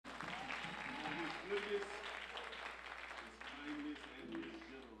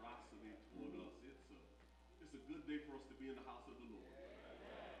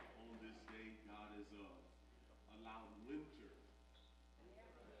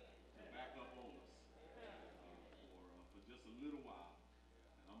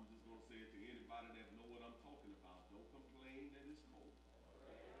everybody that know what I'm talking about. Don't complain that it's cold.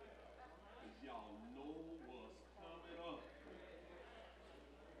 Because y'all know what's coming up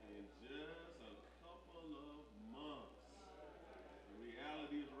in just a couple of months. The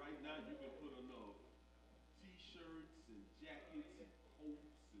reality is right now you can put enough t-shirts and jackets and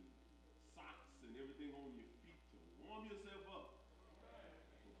coats and socks and everything on your feet to warm yourself up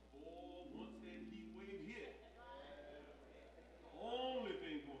before once that heat wave hit. Only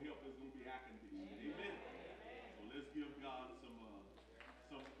thing gonna help is gonna be air conditioning. Amen. So let's give God some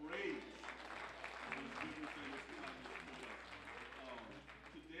praise for His goodness and His kindness toward us. Um,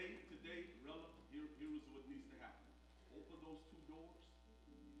 today, Rella, here is what needs to happen. Open those two doors.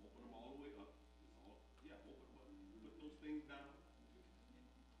 Open them all the way up. It's all, yeah, open them up. Put those things down.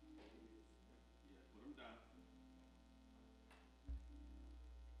 Yeah, put them down.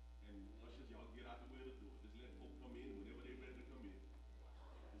 And ushers, y'all get out the way of the door. Just let folk come in whenever they're ready to come in.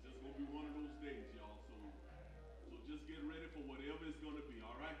 It's just gonna be one of those days, y'all. So just get ready for whatever it's gonna be.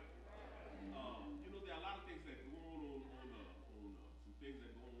 All right. There are a lot of things that go on some things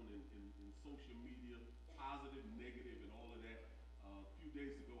that go on in social media, positive, negative, and all of that. A few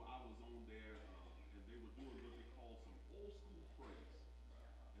days ago, I was on there, and they were doing what they call some old school praise.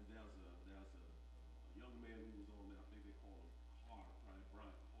 And there's a young man who was on there. I think they call him Carter, right?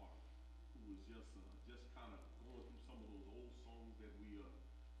 Brian Carter, who was just kind of going through some of those old songs that we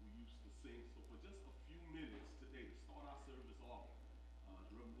used to sing. So for just a few minutes today to start our service off,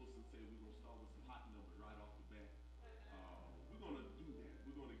 Reverend Wilson said we're going to start with some hot numbers right off the bat. We're going to do that.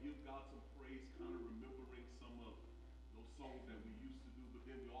 We're going to give God some praise, kind of remembering some of those songs that we used to do, but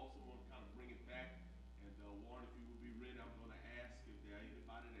then we also want to kind of bring it back. And Warren, if you would be ready, I'm going to ask if there are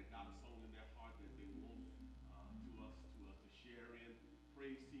anybody that got a song in their heart that they want to share in.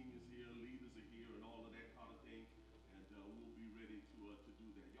 Praise team is here, leaders are here, and all of that kind of thing. And we'll be ready to do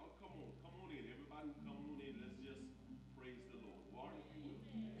that. Y'all come on in. Everybody come on in. Let's just praise the Lord. Warren, if you will.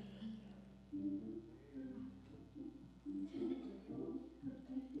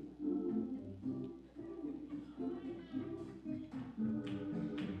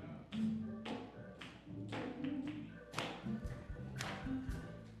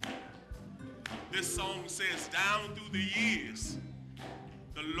 This song says, down through the years,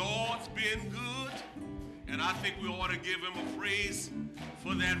 the Lord's been good, and I think we ought to give him a praise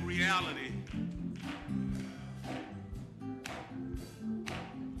for that reality.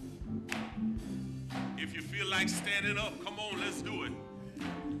 If you feel like standing up, come on, let's do it.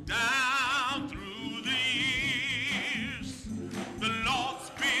 Down through the years, the Lord's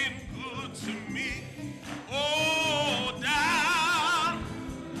been good to me. Oh, down,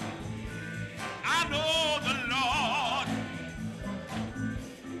 I know the Lord.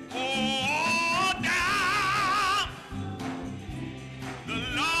 Oh, down, the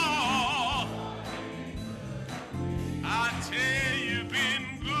Lord, I tell you, been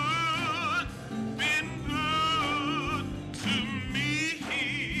good to me.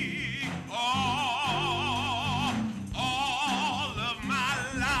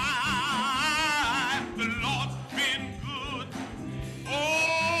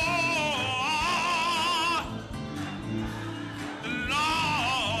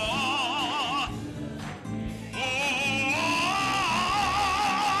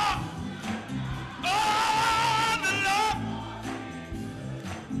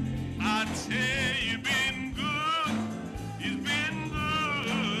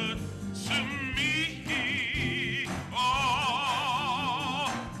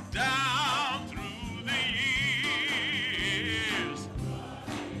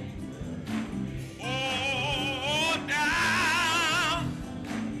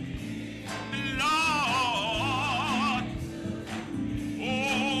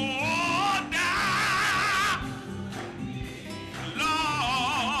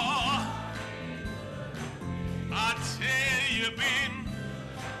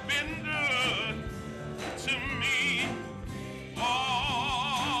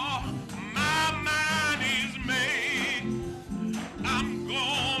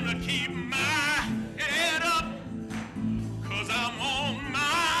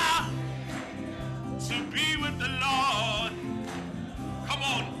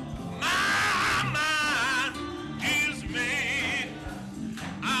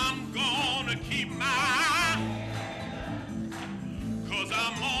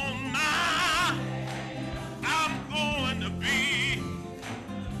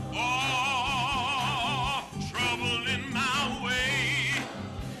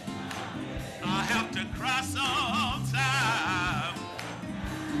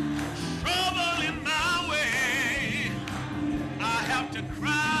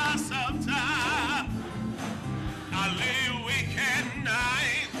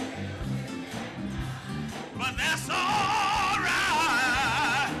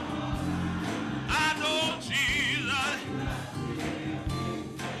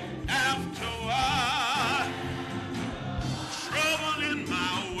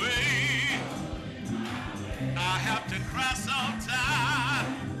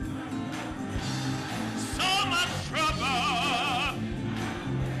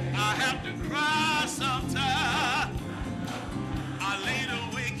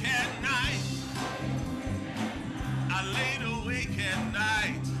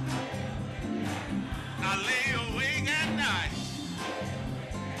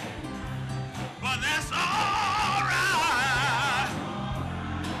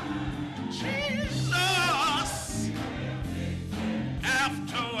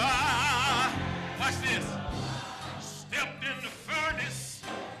 Watch this. Stepped in the furnace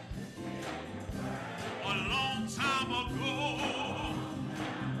a long time ago.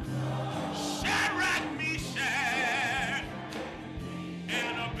 Shadrach, Meshach,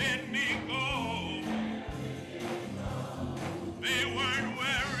 and Abednego. They weren't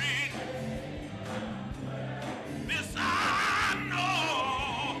worried. This I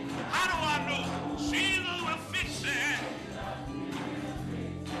know. How do I know? Jesus will fix it.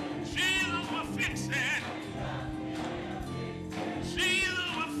 Jesus will fix it. Jesus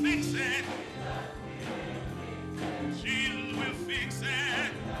will fix it. Jesus will fix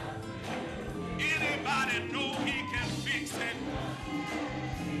it. Anybody know he can fix it?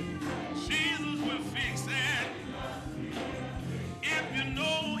 Jesus will fix it. If you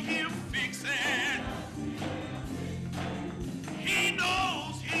know he'll fix it. He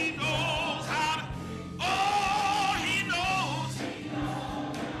knows how to. Oh, he knows.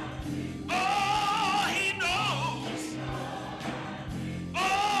 Oh, he knows.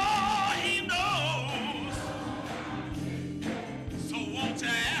 Oh, he knows. So won't you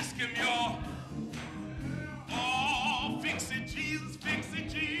ask him, y'all? Oh, fix it, Jesus, fix it,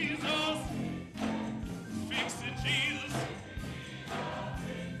 Jesus. Fix it, Jesus.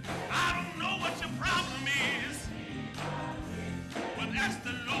 I don't know what your problem is, but ask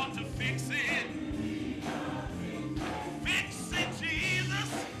the Lord to fix it. Fix it, Jesus.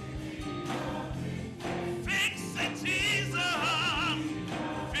 Fix it, Jesus.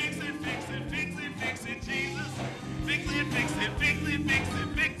 Fix it, fix it, fix it, fix it, Jesus. Fix it, fix it, fix it, fix it,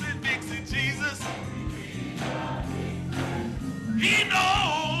 fix it, fix it, Jesus. He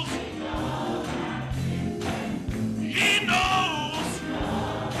knows. He knows.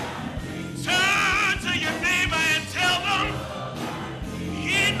 Turn to your neighbor and tell them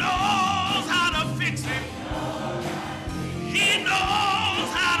he knows how to fix it. He knows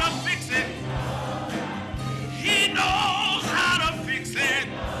how to fix it. He knows how to fix it.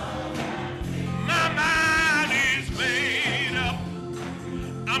 My mind is made up.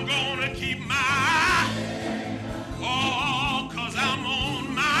 I'm gonna keep my, oh, 'cause I'm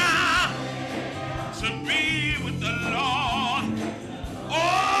on my, to be with the Lord.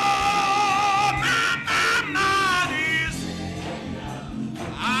 Oh, my mind is,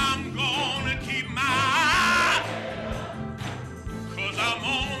 I'm gonna keep my, 'cause I'm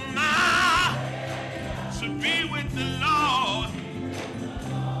on my, to be with the Lord.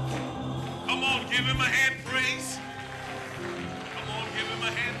 Come on, give him a hand praise. Come on, give him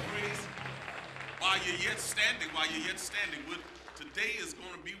a hand praise. While you're yet standing, today is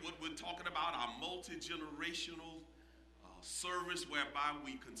going to be what we're talking about, our multi-generational service, whereby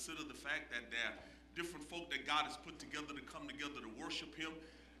we consider the fact that there are different folk that God has put together to come together to worship him.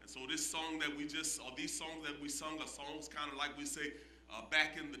 And so this song that we just, or these songs that we sung are songs kind of like we say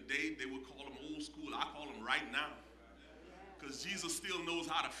back in the day, they would call them old school. I call them right now, because Jesus still knows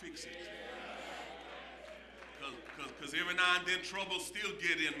how to fix it. Because every now and then trouble still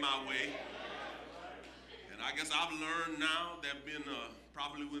get in my way. And I guess I've learned now that been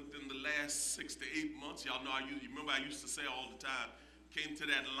probably within the last 6 to 8 months. Y'all know, you remember I used to say all the time, came to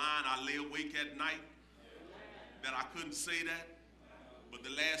that line, I lay awake at night, that I couldn't say that. But the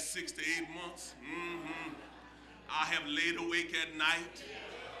last 6 to 8 months, I have laid awake at night.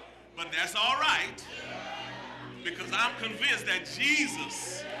 But that's all right, because I'm convinced that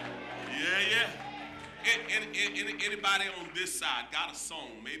Jesus, anybody on this side got a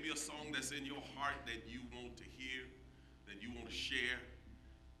song, maybe a song that's in your heart that you want to hear, that you want to share,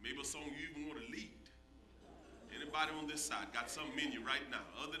 maybe a song you even want to lead. Anybody on this side got something in you right now,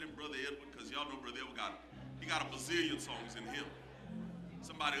 other than Brother Edward, because y'all know Brother Edward got a bazillion songs in him.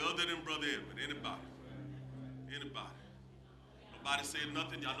 Somebody other than Brother Edward, anybody? Nobody said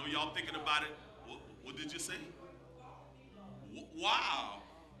nothing. Y'all know y'all thinking about it. What did you say? Wow.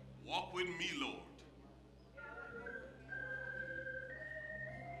 Walk with me, Lord.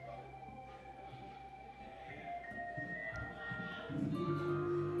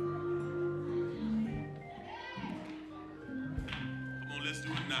 Come on, let's do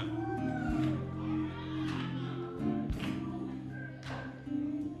it now.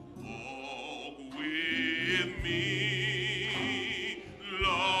 Walk with me,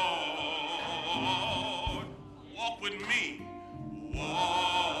 Lord. Walk with me.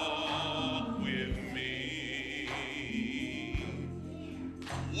 Walk with me.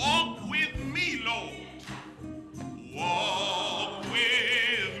 Walk with me, Lord. Walk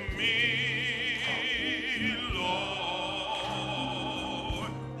with me, Lord.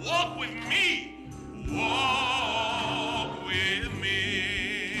 Walk with me. Walk with me.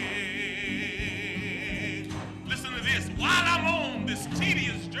 Listen to this. While I'm on this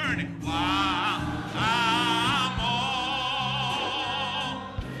tedious journey, while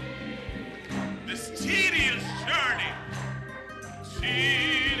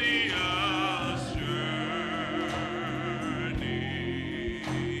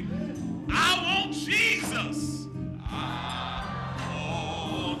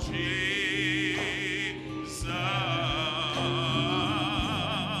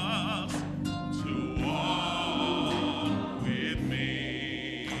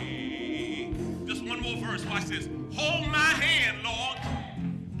verse. Watch this. Hold my hand, Lord.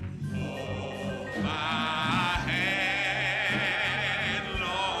 Hold my hand,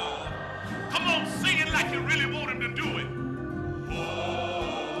 Lord. Come on, sing it like you really want him to do it.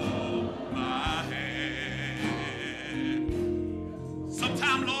 Hold my hand.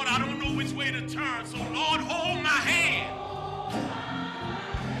 Sometime, Lord, I don't know which way to turn, so Lord, hold my hand.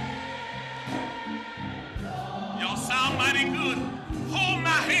 Y'all sound mighty good. Hold my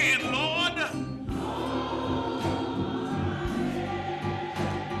hand, Lord.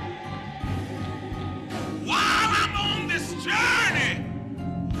 While I'm on this journey,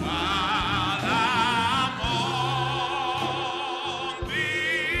 while I'm on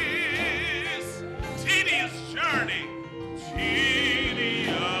this tedious journey,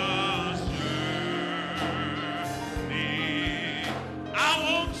 I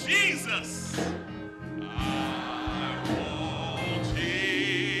want Jesus.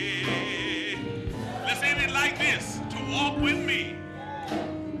 Let's end it like this. To walk with me.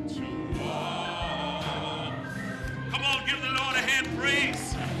 To walk. Come on, give the Lord a hand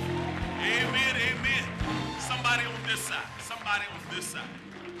praise. Amen, amen. Somebody on this side. Somebody on this side.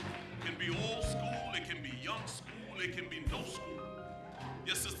 It can be old school. It can be young school. It can be no school.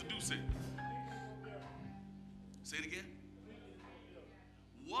 Yes, Sister Duce. Say it again.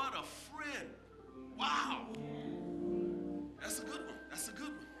 What a friend. Wow. That's a good one. That's a good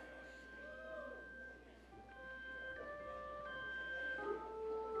one.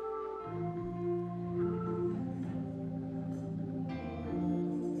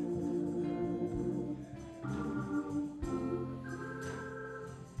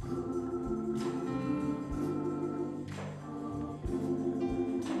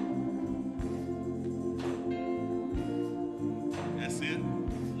 That's it.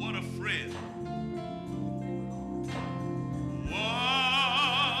 What a friend. What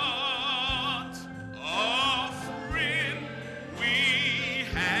a friend we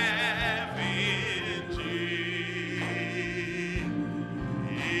have in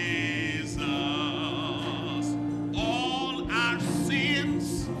Jesus. All our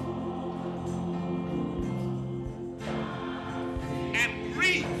sins and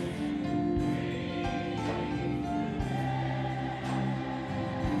grief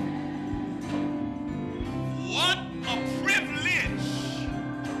what a privilege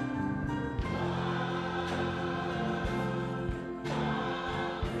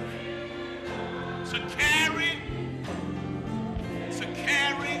to carry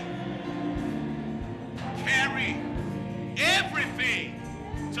everything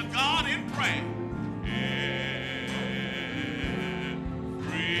to God in prayer.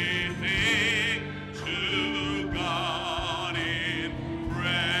 Everything to God in prayer.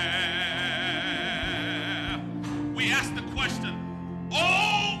 We ask the question,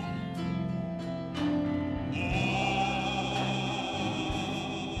 oh,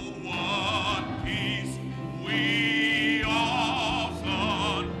 what peace we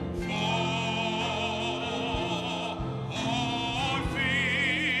often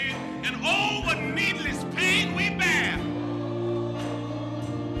forfeit, and oh, what needless pain we bear.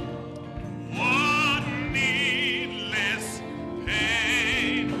 What needless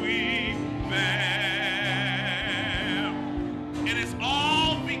pain we bear. It is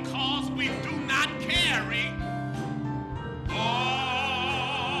all because we do not carry.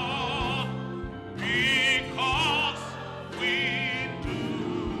 All because we do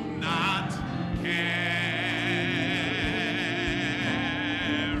not carry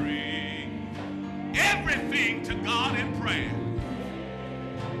everything to God in prayer.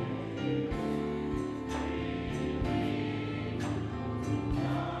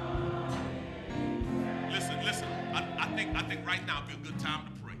 Listen. I think right now would be a good time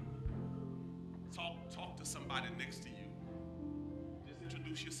to pray. Talk to somebody next to you. Just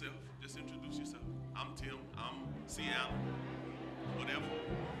introduce yourself. I'm Tim. I'm Seattle. Whatever.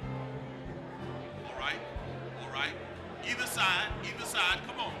 All right. Either side.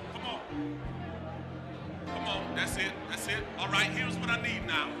 Come on. That's it. All right. Here's what I need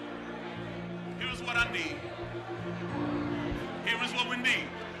now. Here is what we need.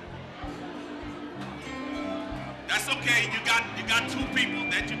 That's okay. You got two people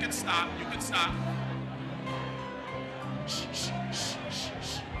that you can stop. Shh.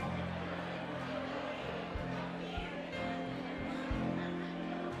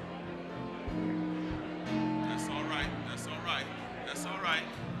 That's all right.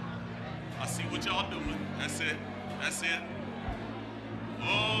 I see what y'all doing. That's it.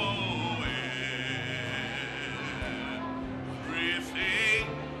 Oh, everything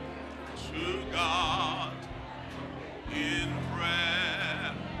to God in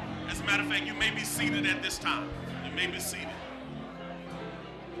prayer. As As a matter of fact, you may be seated at this time. You may be seated.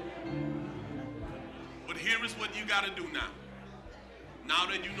 But here is what you got to do now. Now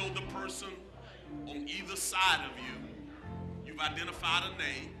that you know the person on either side of you, you've identified a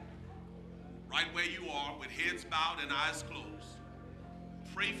name right where you are with heads bowed and eyes closed.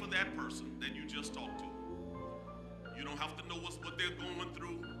 Pray for that person that you just talked to. You don't have to know what they're going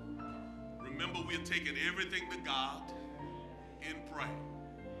through. Remember, we're taking everything to God in prayer.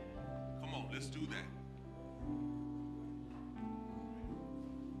 Come on, let's do that.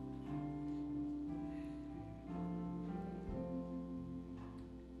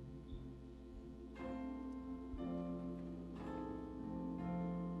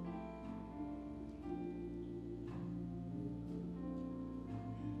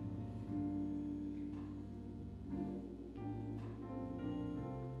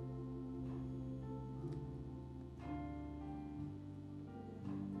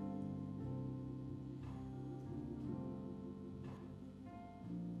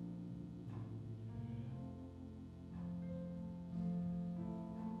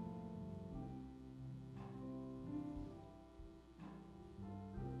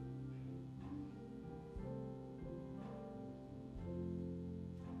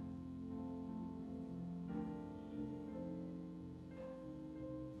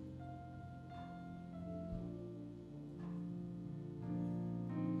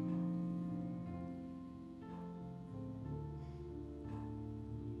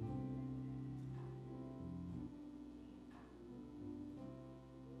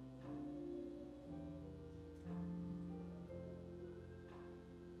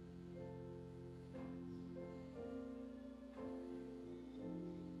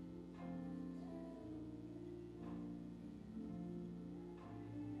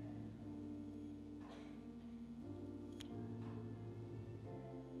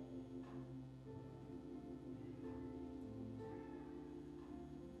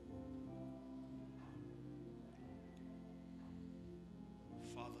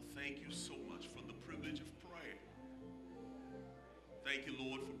 Father, thank you so much for the privilege of prayer. Thank you,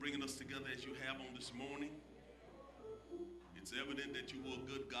 Lord, for bringing us together as you have on this morning. It's evident that you were a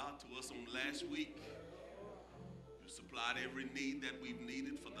good God to us on last week. You supplied every need that we've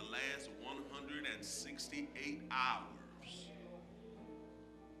needed for the last 168 hours.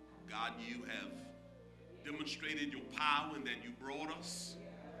 God, you have demonstrated your power in that you brought us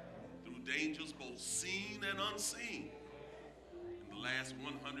through dangers both seen and unseen in the last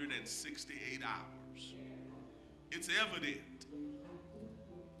 168 hours. It's evident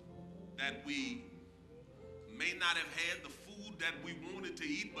that we may not have had the food that we wanted to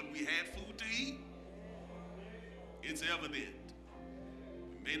eat, but we had food to eat. It's evident.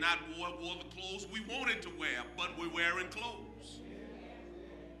 We may not wore the clothes we wanted to wear, but we're wearing clothes.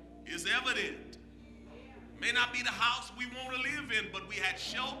 It's evident. May not be the house we want to live in, but we had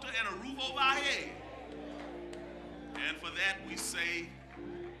shelter and a roof over our head. And for that we say,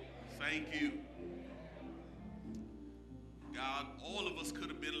 thank you. God, all of us could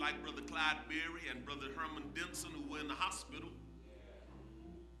have been like Brother Clyde Berry and Brother Herman Denson, who were in the hospital.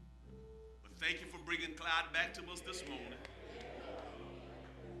 But thank you for bringing Clyde back to us this morning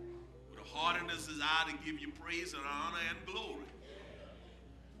with a heart and a desire to give you praise and honor and glory.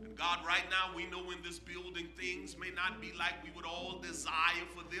 And God, right now we know in this building things may not be like we would all desire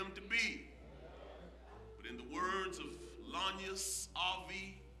for them to be. But in the words of Lanius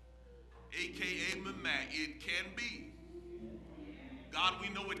R.V., a.k.a. Mamak, it can be. God, we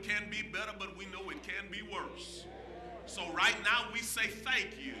know it can be better, but we know it can be worse. So right now we say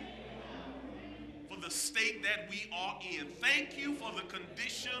thank you for the state that we are in. Thank you for the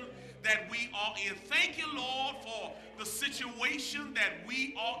condition that we are in. Thank you, Lord, for the situation that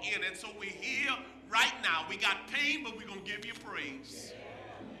we are in. And so we're here right now. We got pain, but we're going to give you praise.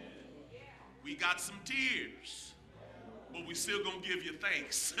 We got some tears, but we still going to give you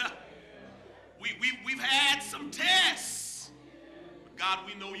thanks. We've had some tests. But God,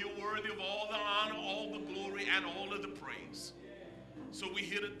 we know you're worthy of all the honor, all the glory, and all of the praise. So we're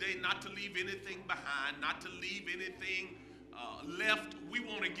here today not to leave anything behind, not to leave anything left. We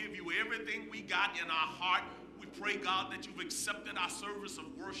want to give you everything we got in our heart. We pray, God, that you've accepted our service of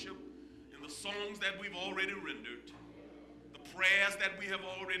worship in the songs that we've already rendered, the prayers that we have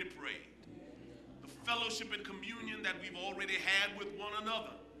already prayed, the fellowship and communion that we've already had with one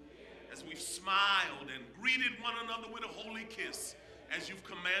another, as we've smiled and greeted one another with a holy kiss, as you've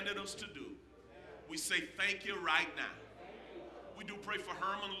commanded us to do. We say thank you right now. We do pray for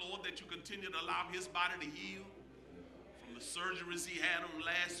Herman, Lord, that you continue to allow his body to heal from the surgeries he had on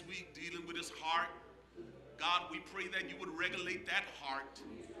last week dealing with his heart. God, we pray that you would regulate that heart,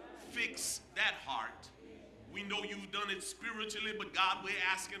 fix that heart. We know you've done it spiritually, but God, we're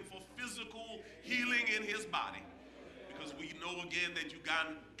asking for physical healing in his body, because we know again that you got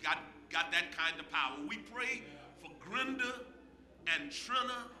that kind of power. We pray for Grenda and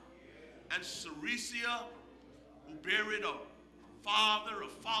Trina and Ceresia, who buried a father, a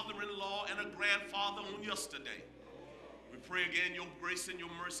father-in-law, and a grandfather on yesterday. We pray again your grace and your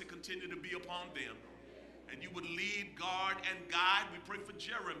mercy continue to be upon them, and you would lead, guard, and guide. We pray for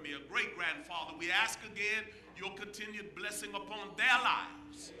Jeremy, a great-grandfather. We ask again your continued blessing upon their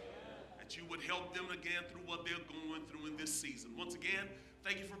lives, that you would help them again through what they're going through in this season. Once again,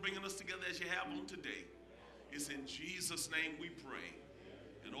 thank you for bringing us together as you have on today. It's in Jesus' name we pray.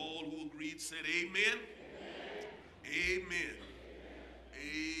 And all who agreed said amen. Amen.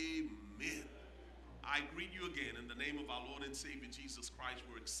 Amen. I greet you again in the name of our Lord and Savior Jesus Christ.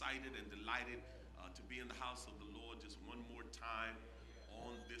 We're excited and delighted to be in the house of the Lord just one more time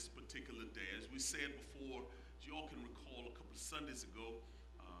on this particular day. As we said before, as you all can recall, a couple of Sundays ago,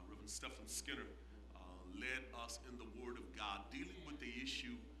 Reverend Stephen Skinner led us in the Word of God, dealing with the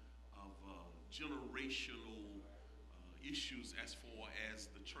issue of generational issues as far as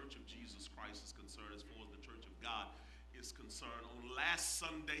the Church of Jesus Christ is concerned, as far as the Church of God is concerned. On last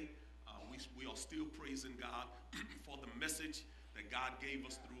Sunday, we are still praising God for the message that God gave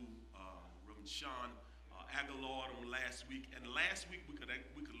us through Reverend Sean Aguilar on last week. And last week we could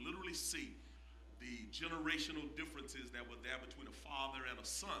literally see the generational differences that were there between a father and a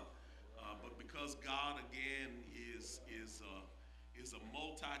son. But because God again is a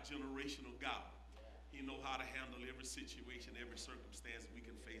multi-generational God, he knows how to handle every situation, every circumstance we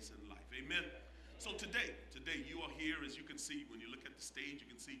can face in life. Amen. So today you are here. As you can see, when you look at the stage, you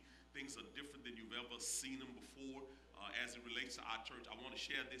can see things are different than you've ever seen them before as it relates to our church. I want to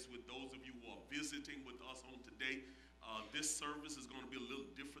share this with those of you who are visiting with us on today. This service is going to be a little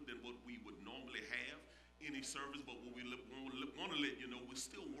different than what we would normally have any service, but what we want to let you know, we're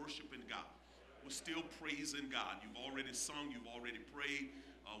still worshiping God. We're still praising God. You've already sung, you've already prayed.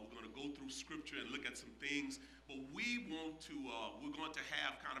 We're going to go through scripture and look at some things, but we're going to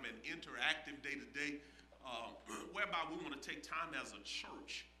have kind of an interactive day today, whereby we want to take time as a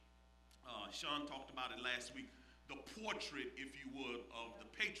church. Sean talked about it last week, the portrait, if you would, of the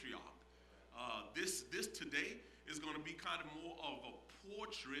patriarch. This today is going to be kind of more of a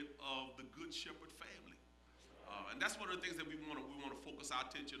portrait of the Good Shepherd family. And that's one of the things that we want to focus our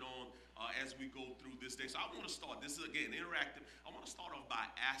attention on as we go through this day. So I want to start, this is again interactive, I want to start off by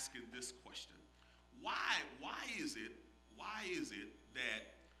asking this question. Why is it that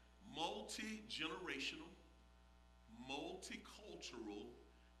multi-generational, multicultural,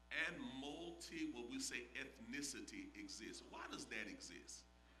 and what we say ethnicity exists? Why does that exist?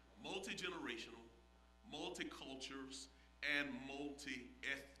 Multi-generational, multicultures, and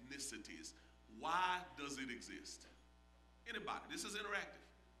multi-ethnicities. Why does it exist? Anybody? This is interactive.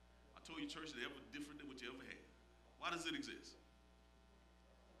 I told you church is ever different than what you ever had. Why does it exist?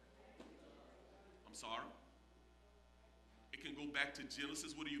 I'm sorry? It can go back to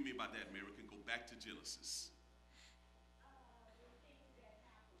Genesis. What do you mean by that, Mary? It can go back to Genesis.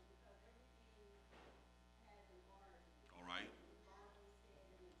 All right.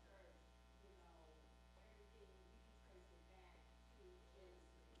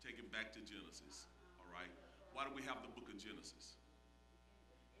 Take it back to Genesis. All right. Why do we have the book of Genesis?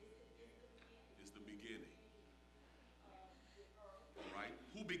 It's the beginning. All right.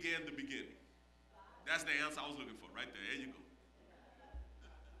 Who began the beginning? That's the answer I was looking for right there. There you go.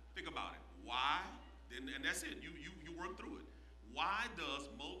 Think about it. Why? And that's it. You work through it. Why does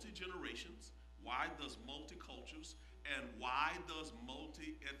multi-generations, why does multicultures, and why does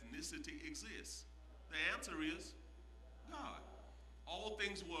multi-ethnicity exist? The answer is God. All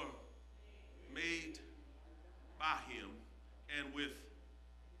things were made by him, and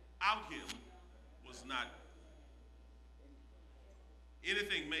without him was not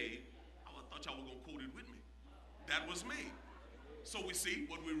anything made. I thought y'all were going to quote it with me. That was made. So we see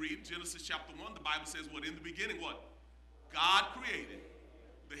what we read, Genesis chapter 1, the Bible says what? In the beginning, what? God created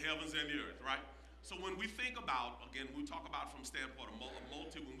the heavens and the earth, right? So when we think about, again, we talk about from standpoint of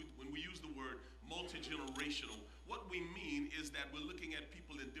when we use the word multi-generational, what we mean is that we're looking at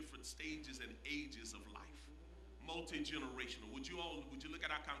people in different stages and ages of life. Multi-generational. Would you look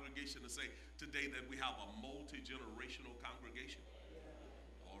at our congregation and say today that we have a multi-generational congregation?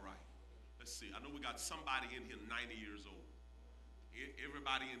 All right. Let's see. I know we got somebody in here 90 years old.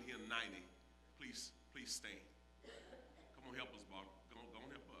 Everybody in here 90. Please stand. Come on, help us, Bob. Go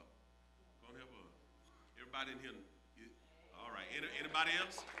on, help her. Go on, help her. Everybody in here. All right. Anybody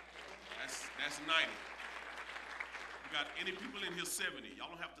else? That's 90. Got any people in here 70?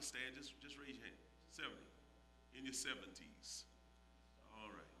 Y'all don't have to stand, just raise your hand. 70. In your 70s. All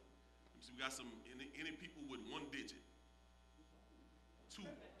right. So we got any people with one digit? 2,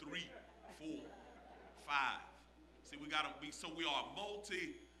 3, 4, 5. See, we got to be, so we are a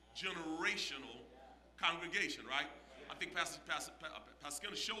multi-generational congregation, right? I think Pastor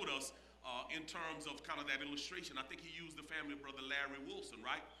Skinner showed us in terms of kind of that illustration. I think he used the family of Brother Larry Wilson,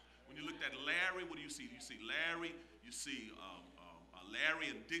 right? When you looked at Larry, what do you see? You see Larry, you see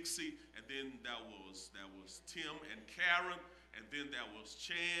Larry and Dixie, and then there was Tim and Karen, and then there was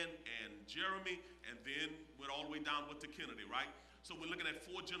Chan and Jeremy, and then went all the way down to Kennedy, right? So we're looking at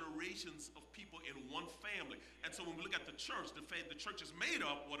 4 generations of people in one family. And so when we look at the church, the church is made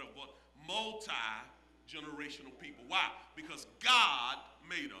up of multi-generational people. Why? Because God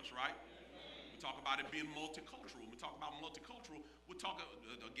made us, right? We talk about it being multicultural. When we talk about multicultural, we're talking,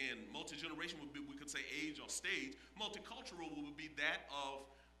 again, multi-generation would be, we could say age or stage. Multicultural would be that of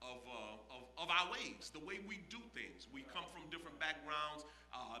our ways, the way we do things. We come from different backgrounds,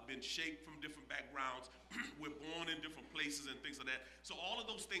 been shaped from different backgrounds. We're born in different places and things like that. So all of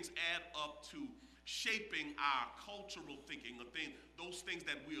those things add up to shaping our cultural thinking, those things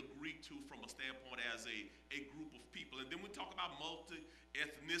that we agree to from a standpoint as a group of people. And then we talk about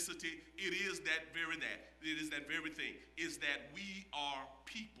multi-ethnicity. It is that very thing, is that we are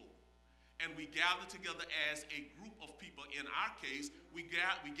people. And we gather together as a group of people. In our case, we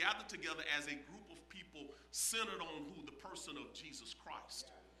gather together as a group of people centered on the person of Jesus Christ.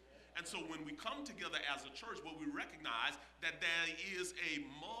 And so when we come together as a church, what we recognize that there is a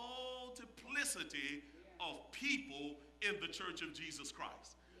multiplicity of people in the church of Jesus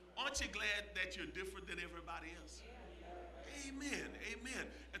Christ. Aren't you glad that you're different than everybody else? Amen. Amen.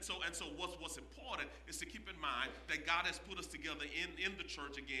 And so what's important is to keep in mind that God has put us together in the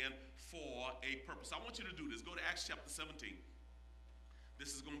church again for a purpose. I want you to do this. Go to Acts chapter 17.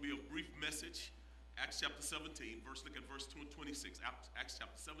 This is going to be a brief message. Acts chapter 17, look at verse 26. Acts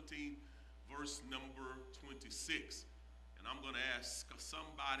chapter 17, verse number 26. And I'm going to ask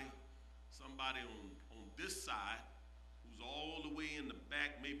somebody on this side who's all the way in the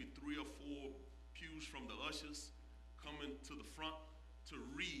back, maybe 3 or 4 pews from the ushers, coming to the front to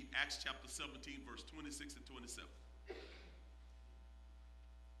read Acts chapter 17, verse 26 and 27.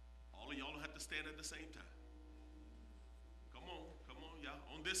 All of y'all don't have to stand at the same time. Come on, y'all.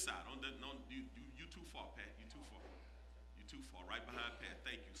 On this side, you too far, Pat. You too far. Right behind Pat.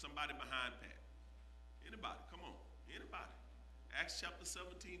 Thank you. Somebody behind Pat. Anybody? Come on. Anybody? Acts chapter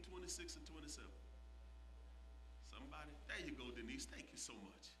 17, 26 and 27. Somebody? There you go, Denise. Thank you so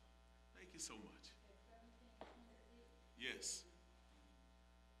much. Thank you so much. Yes.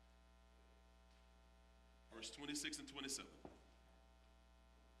 Verse 26 and 27.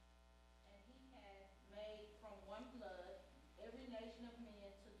 And he hath made from one blood every nation of men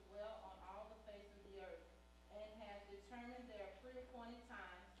to dwell on all the face of the earth, and hath determined their pre-appointed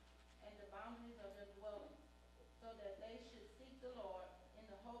times and the boundaries of their dwelling, so that they should seek the Lord in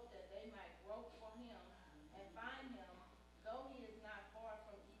the hope that they might grope for him and find him, though he is not far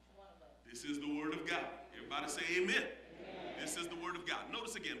from each one of us. This is the word of God. Everybody say amen. This is the word of God.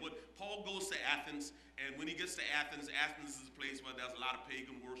 Notice again, what Paul goes to Athens, and when he gets to Athens is a place where there's a lot of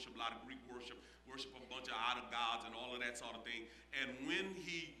pagan worship, a lot of Greek worship a bunch of idol gods and all of that sort of thing. And when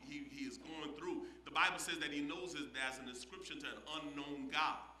he is going through, the Bible says that he knows that there's an inscription to an unknown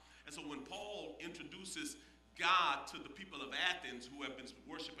God. And so when Paul introduces God to the people of Athens who have been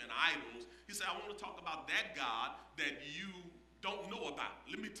worshiping idols, he said, I want to talk about that God that you don't know about.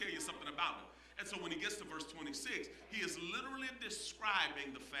 Let me tell you something about him. And so when he gets to verse 26, he is literally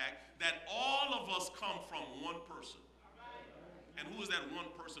describing the fact that all of us come from one person. And who is that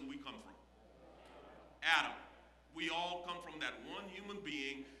one person we come from? Adam. We all come from that one human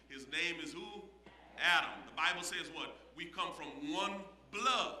being. His name is who? Adam. The Bible says what? We come from one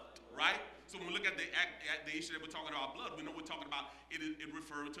blood, right? So when we look at the issue that we're talking about blood, we know we're talking about it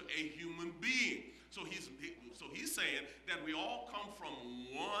referring to a human being. So he's saying that we all come from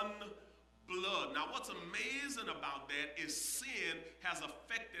one blood. Now what's amazing about that is sin has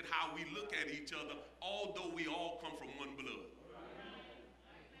affected how we look at each other, although we all come from one blood.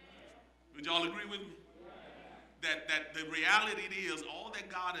 Would y'all agree with me? That the reality is all that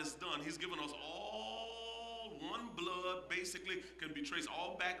God has done, he's given us all one blood, basically can be traced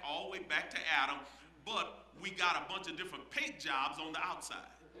all the way back to Adam, but we got a bunch of different paint jobs on the outside.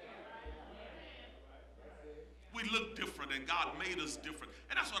 We look different, and God made us different.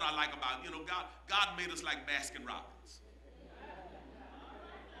 And that's what I like about, God made us like Baskin Robbins.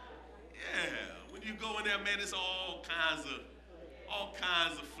 Yeah, when you go in there, man, it's all kinds of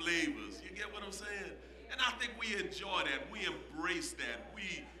flavors. You get what I'm saying? And I think we enjoy that. We embrace that.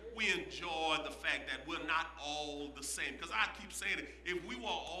 We enjoy the fact that we're not all the same. Because I keep saying it, if we were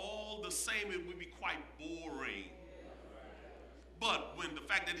all the same, it would be quite boring. But when the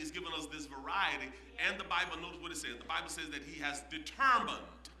fact that he's given us this variety, and the Bible knows what it says. The Bible says that he has determined.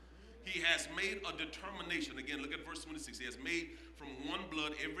 He has made a determination. Again, look at verse 26. He has made from one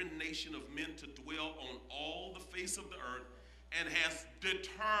blood every nation of men to dwell on all the face of the earth, and has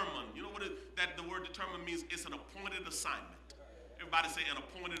determined. You know what that the word determined means? It's an appointed assignment. Everybody say an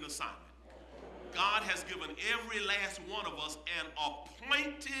appointed assignment. God has given every last one of us an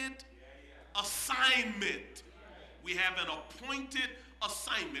appointed assignment. We have an appointed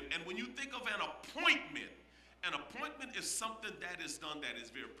assignment. And when you think of an appointment is something that is done that is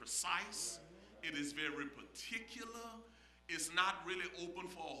very precise. It is very particular. It's not really open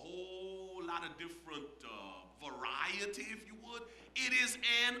for a whole lot of different variety, if you would. It is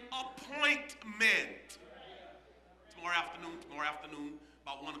an appointment. Tomorrow afternoon,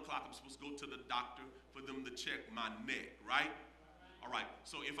 about 1 o'clock, I'm supposed to go to the doctor for them to check my neck, right? All right,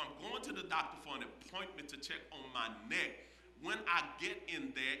 so if I'm going to the doctor for an appointment to check on my neck, when I get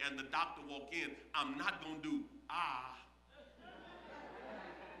in there and the doctor walk in, I'm not going to do,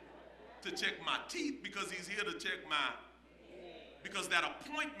 to check my teeth, because he's here to check because that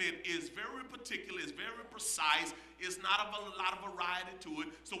appointment is very particular, it's very precise, it's not a lot of variety to it.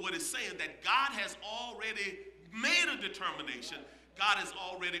 So what it's saying that God has already made a determination. God has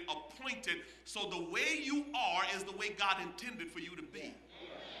already appointed. So the way you are is the way God intended for you to be.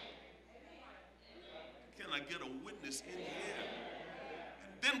 Can I get a witness in here?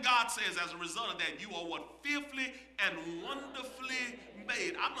 Then God says, as a result of that, you are what? Fearfully and wonderfully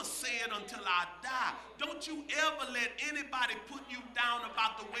made. I'm going to say it until I die. Don't you ever let anybody put you down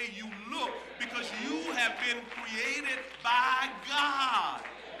about the way you look, because you have been created by God.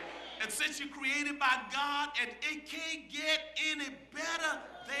 And since you're created by God, and it can't get any better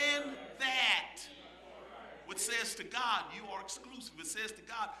than that. Which says to God, you are exclusive. It says to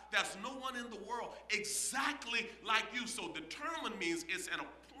God, there's no one in the world exactly like you. So determined means it's an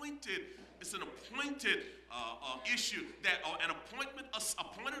appointed issue, that an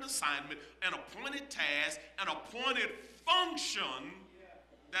appointed assignment, an appointed task, an appointed function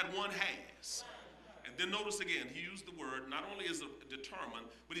that one has. And then notice again, he used the word, not only is it determined,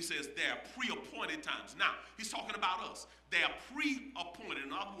 but he says there are pre-appointed times. Now, he's talking about us. They are pre-appointed.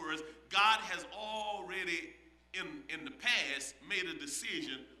 In other words, God has already, in the past, made a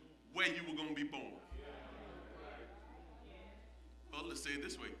decision where you were going to be born. Well, let's say it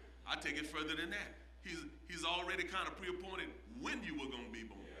this way. I take it further than that. He's already kind of pre-appointed when you were going to be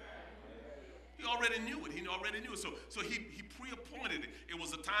born. He already knew it. He already knew it. So he pre-appointed it. It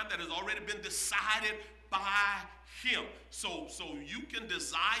was a time that has already been decided by him. So you can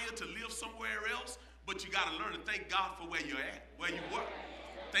desire to live somewhere else, but you got to learn to thank God for where you're at, where you were.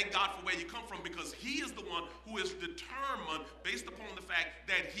 Thank God for where you come from, because he is the one who is determined, based upon the fact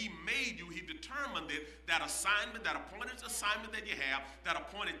that he made you, he determined it, that assignment, that appointed assignment that you have, that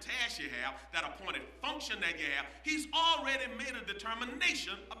appointed task you have, that appointed function that you have, he's already made a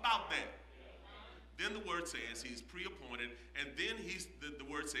determination about that. Then the word says he's pre-appointed, and then the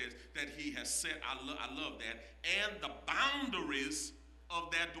word says that he has set, I love that, and the boundaries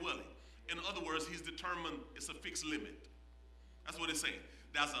of that dwelling. In other words, he's determined it's a fixed limit. That's what it's saying.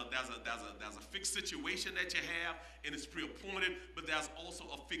 There's a fixed situation that you have, and it's pre-appointed, but there's also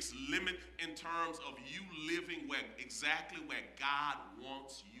a fixed limit in terms of you living exactly where God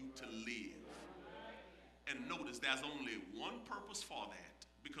wants you to live. And notice there's only one purpose for that,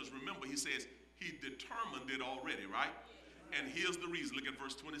 because remember, he says he determined it already, right? And here's the reason. Look at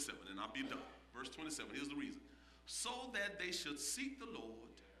verse 27, and I'll be done. Verse 27, here's the reason. So that they should seek the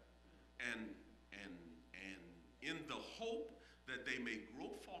Lord, and in the hope that they may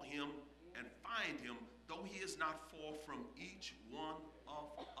grope for him and find him, though he is not far from each one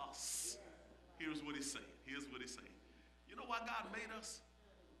of us. Here's what he's saying. Here's what he's saying. You know why God made us?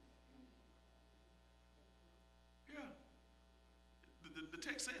 Yeah. The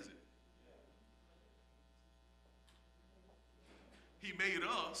text says it. He made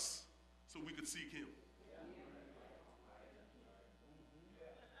us so we could seek him.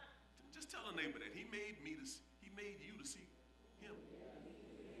 Just tell a neighbor that he made you to seek him.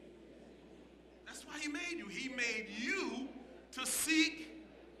 That's why he made you. He made you to seek.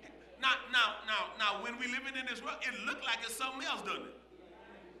 Now, when we living in this world, it looked like it's something else, doesn't it?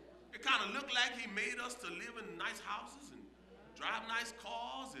 It kind of looked like he made us to live in nice houses and drive nice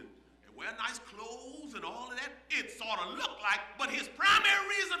cars and wear nice clothes and all of that. It sort of looked like, but his primary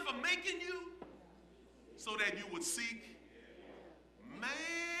reason for making you so that you would seek,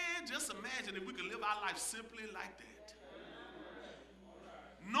 man, Man, just imagine if we could live our life simply like that.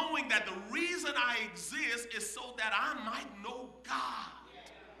 Knowing that the reason I exist is so that I might know God.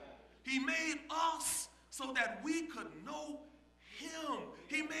 He made us so that we could know him.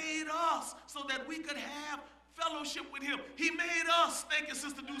 He made us so that we could have fellowship with him. He made us, thank you,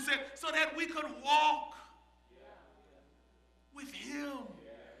 Sister Doucette, so that we could walk with him.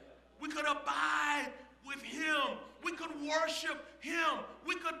 We could abide with him. We could worship him.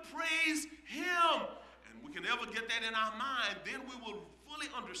 We could praise him. And we can ever get that in our mind, then we will fully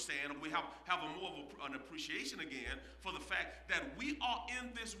understand, we have a more of an appreciation again for the fact that we are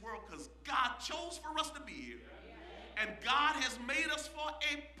in this world because God chose for us to be here. And God has made us for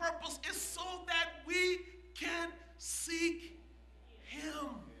a purpose. It's so that we can seek him.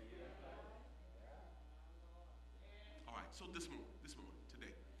 All right, so this morning,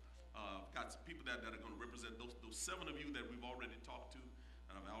 today, got some people that are going to represent those 7 of you that we've already talked to,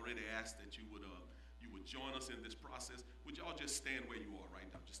 and I've already asked that you would join us in this process. Would y'all just stand where you are right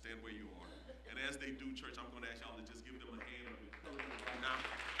now? Just stand where you are. And as they do, church, I'm going to ask y'all to just give them a hand of encouragement right now.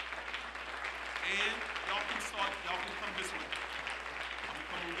 And y'all can come this way.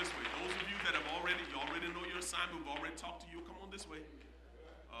 Come on this way. Those of you that you already know your assignment, we've already talked to you, come on this way.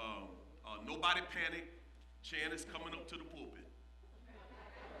 Nobody panic. Chan is coming up to the pulpit.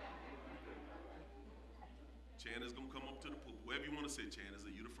 Chan is going to come up to the pulpit. Wherever you want to sit, Chan,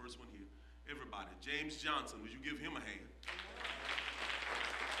 you the first one here. Everybody. James Johnson, would you give him a hand?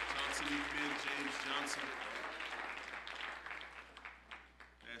 Johnson, James Johnson.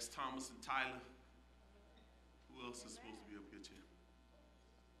 As Thomas and Tyler. Who else is supposed to be up here, Chan?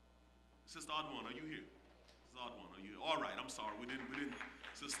 Sister Oddone, are you here? Sister Oddone, are you here? All right, I'm sorry. We didn't.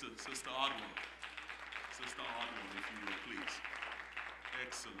 Sister Oddone. Sister Oddone, if you would, please.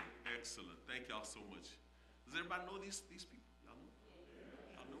 Excellent. Thank y'all so much. Does everybody know these people? Y'all know?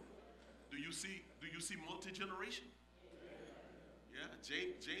 Y'all know? Do you see multi-generation? Yeah,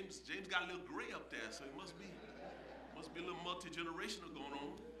 James got a little gray up there, so it must be a little multi-generational going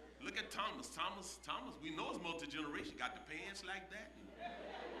on. Look at Thomas. Thomas, we know it's multi-generation. Got the pants like that,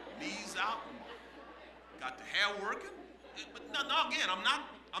 knees out, and got the hair working. But no, again, I'm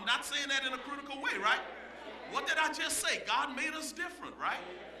not saying that in a critical way, right? What did I just say? God made us different, right?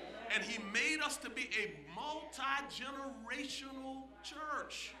 And he made us to be a multi-generational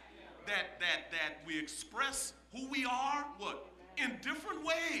church that we express who we are, in different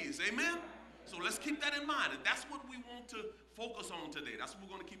ways, amen? So let's keep that in mind, and that's what we want to focus on today. That's what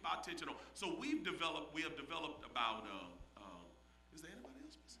we're going to keep our attention on. So we have developed about, is there anybody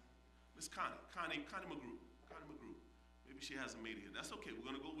else? Miss Connie McGrew. Maybe she hasn't made it here. That's okay. We're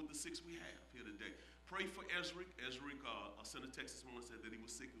going to go with the 6 we have here today. Pray for Ezric. Ezric sent a text this morning, said that he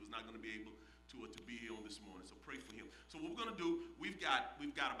was sick. He was not going to be able to be here on this morning. So pray for him. So what we're going to do, we've got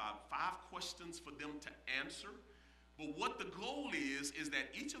about 5 questions for them to answer. But what the goal is that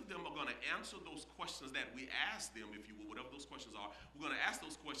each of them are going to answer those questions that we ask them, if you will, whatever those questions are. We're going to ask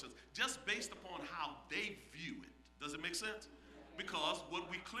those questions just based upon how they view it. Does it make sense? Because what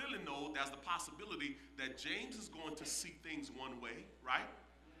we clearly know, there's the possibility that James is going to see things one way, right?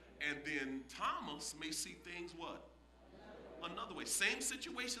 And then Thomas may see things what? Another way. Same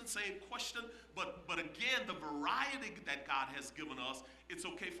situation, same question, but again, the variety that God has given us, it's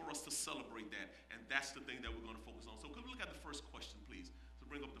okay for us to celebrate that. And that's the thing that we're going to focus on. So could we look at the first question, please? So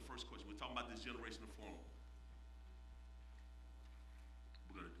bring up the first question. We're talking about this generational forum.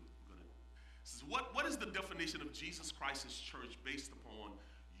 We're going to do it. This is what is the definition of Jesus Christ's church based upon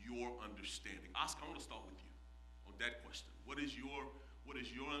your understanding? Oscar, I want to start with you on that question. What is your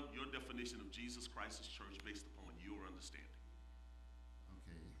definition of Jesus Christ's church based upon your understanding?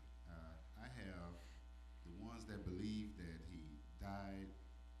 Okay, I have the ones that believe that he died,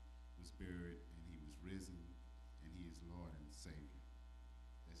 was buried, and he was risen, and he is Lord and Savior.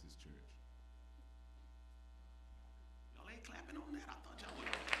 That's his church. Y'all ain't clapping on that. I thought y'all would.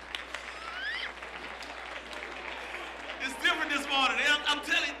 It's different this morning. I'm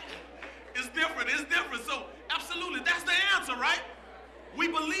telling you, it's different. So absolutely, that's the answer, right? We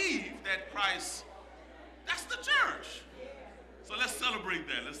believe that Christ, that's the church. So let's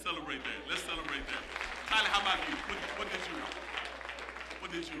celebrate that. Tyler, how about you? What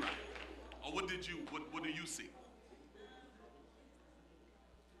did you write? Or what do you see?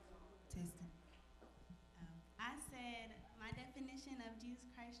 Testing. I said my definition of Jesus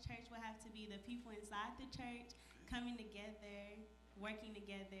Christ Church will have to be the people inside the church coming together, working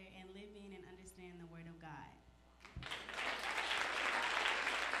together, and living and understanding the Word of God.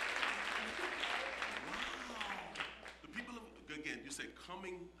 Again, you say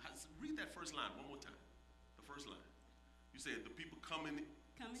coming, read that first line one more time. The first line. You said the people coming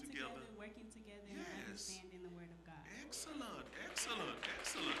Coming together, working together, and understanding the Word of God. Excellent, excellent,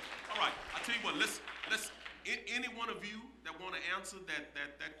 excellent. All right, I tell you what. Let's. Any one of you that want to answer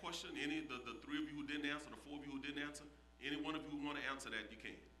that question, any the three of you who didn't answer, the four of you who didn't answer, any one of you who want to answer that, you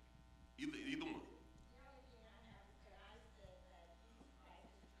can. Either one.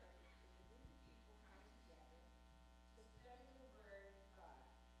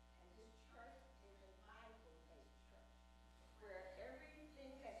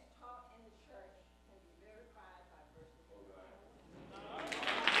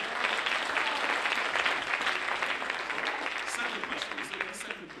 Second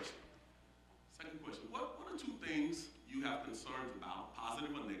question. What are two things you have concerns about,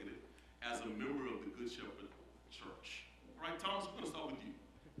 positive or negative, as a member of the Good Shepherd Church? All right, Thomas, we're going to start with you.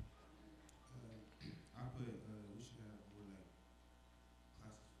 I put we should have more like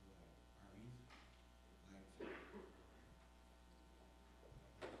classes for like our youth, like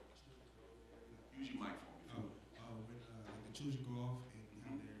Use your mic for me. when like the children go off and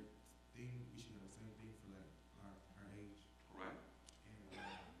have their thing, we should have the same thing for like our age. All right. And they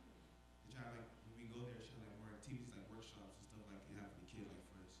try like when we go there, show like more activities like workshops and stuff like they have for the kid like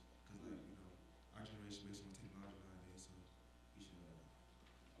first, because like our generation based on technology nowadays, so we should get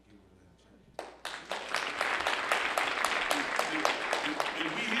rid of that church. Did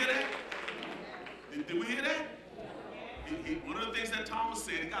we hear that? Did we hear that? One of the things that Thomas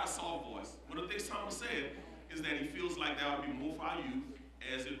said, he got a soft voice. One of the things Thomas said is that he feels like there would be more for our youth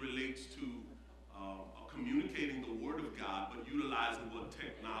as it relates to communicating the Word of God, but utilizing what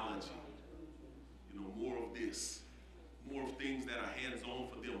technology. More of this, more of things that are hands-on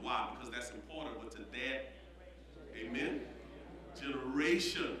for them. Why? Because that's important. But to that, amen,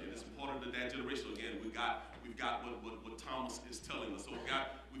 generation, it is important to that generation. Again, we've got what Thomas is telling us. So we've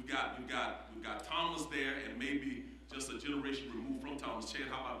got Thomas there, and maybe just a generation removed from Thomas. Chad,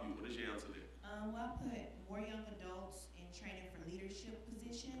 how about you? What is your answer there? Well, I put more young adults in training for leadership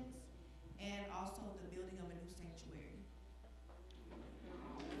positions, and also the building of a new sanctuary.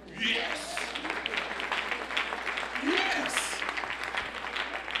 Yes. Yes.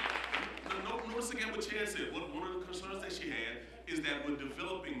 Notice again what Chad said. One of the concerns that she had is that we're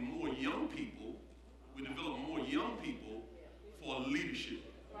developing more young people. We develop more young people for leadership.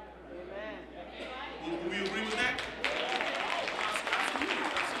 Will we agree with that? Absolutely.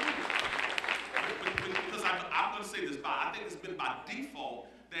 Because I'm going to say this, I think it's been by default,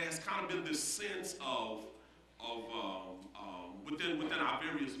 there has kind of been this sense of within our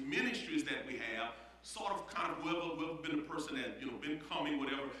various ministries that we have, sort of kind of whoever been the person that, been coming,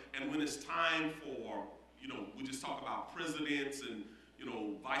 whatever, and when it's time for, we just talk about presidents and,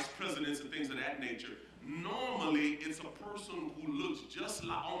 vice presidents and things of that nature, normally it's a person who looks just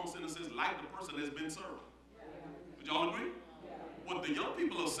like, almost in a sense, like the person that's been served. Would y'all agree? What the young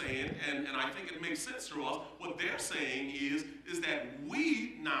people are saying, and I think it makes sense to us, what they're saying is that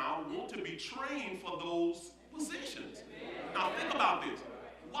we now want to be trained for those positions. Now think about this.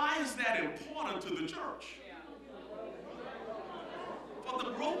 Why is that important to the church? For the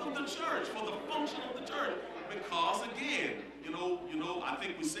growth of the church, for the function of the church. Because again, I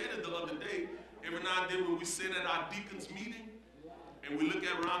think we said it the other day, every now and then when we sit at our deacons meeting and we look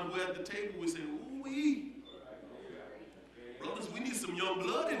around who at the table, we say, ooh-wee. Brothers, we need some young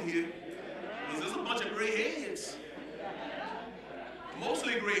blood in here. Because there's a bunch of gray heads.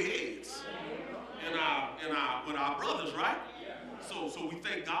 Mostly gray heads with our brothers, right? So we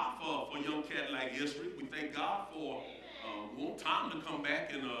thank God for a young cat like Esri. We thank God for want time to come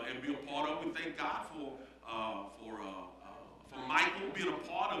back and be a part of. We thank God for Michael being a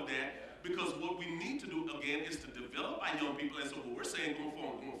part of that, because what we need to do again is to develop our young people. And so what we're saying going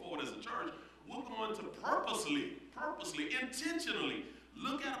forward as a church, we're going to purposely, intentionally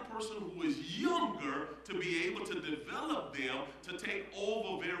look at a person who is younger to be able to develop them to take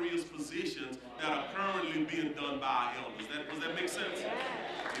over various positions that are currently being done by our elders. Does that make sense?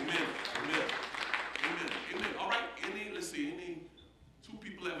 Amen. All right. Any two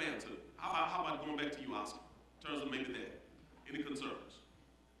people have answered. How about going back to you, Oscar, in terms of maybe that? Any concerns?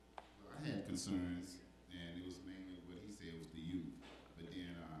 Well, I had concerns, and it was mainly what he said was the youth. But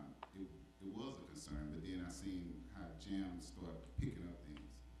then it was a concern, but then I seen how Jam started picking up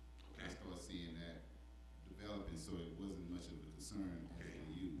things. Okay. I started seeing that developing, so it wasn't much of a concern as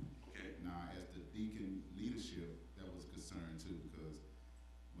the youth. Okay. Now, as the deacon leadership, that was a concern too, because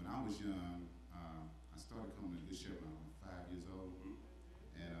when I was young, I started coming to Good Shepherd when I was 5 years old,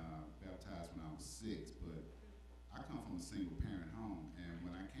 and baptized when I was 6. But I come from a single parent home, and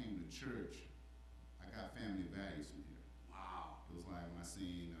when I came to church, I got family values from here. Wow. It was like when I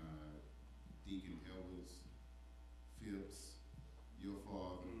seen Deacon Elvis, Phipps, your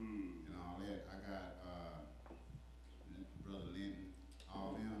father, and all that. I got Brother Linton,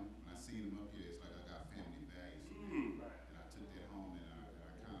 all them. When I seen them up here, it's like I got family values from them. And I took that home, and I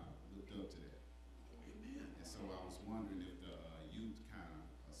kind of looked up to that. Amen. And so I was wondering if the youth kind of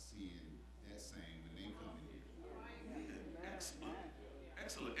are seeing that same when they come in here. Excellent.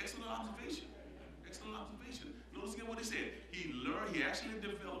 Excellent. Excellent observation. Excellent observation. Notice again what he said. He actually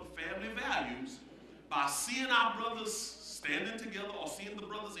developed family values by seeing our brothers standing together or seeing the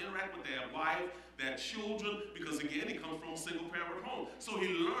brothers interact with their wife, their children, because again, he comes from a single parent home. So he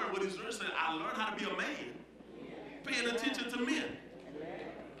learned what he's learned. Said, I learned how to be a man, paying attention to men.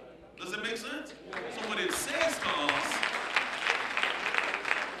 Does it make sense? So what it says to us,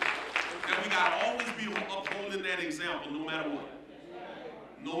 that we got to always be upholding that example no matter what.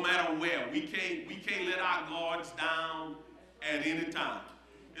 No matter where. We can't let our guards down at any time.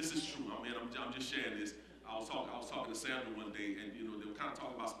 This is true. I mean, I'm just sharing this. I was talking to Sandra one day, and they were kind of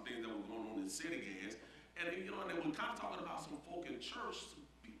talking about some things that were going on in city gas, and they were kind of talking about some folk in church, some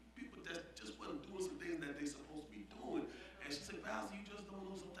people that just wasn't doing some things that they supposed to be doing. And she said, Pastor, you just don't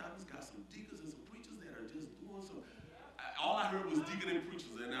know. Sometimes he's got some deacons and some preachers that are just doing some. All I heard was deacon and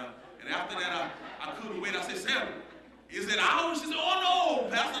preachers, and after that I couldn't wait. I said, Sandra, is it ours? She said, oh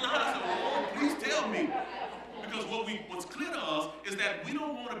no, Pastor. No. I said, oh, please tell me. Because what's clear to us is that we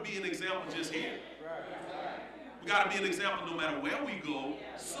don't want to be an example just here. We got to be an example no matter where we go,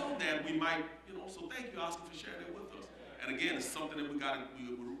 so that we might, so thank you, Oscar, for sharing that with us. And again, it's something that we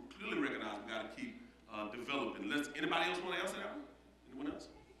clearly recognize we got to keep developing. Anybody else want to answer that one? Anyone else?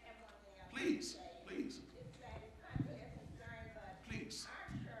 Please, please. Please.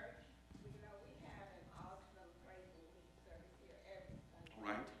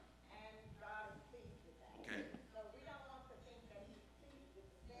 Right. Okay.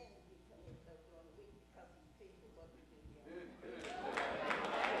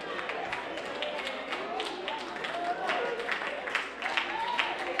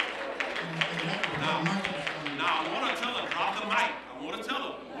 Now I want to tell her, drop the mic. I want to tell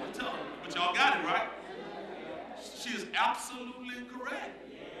her. But y'all got it, right? She is absolutely correct.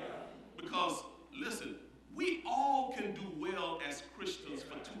 Because, listen, we all can do well as Christians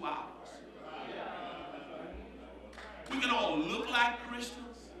for 2 hours. We can all look like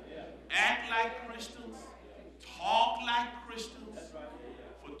Christians, act like Christians, talk like Christians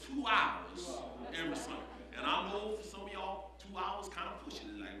for 2 hours every Sunday. And I know for some of y'all, 2 hours kind of pushing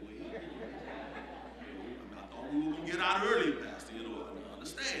it like, wait. I thought we were going to get out early, Pastor, I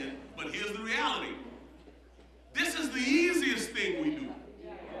understand. But here's the reality. This is the easiest thing we do.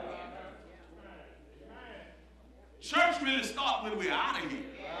 Church really starts when we're out of here.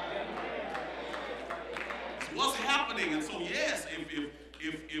 It's what's happening. And so yes,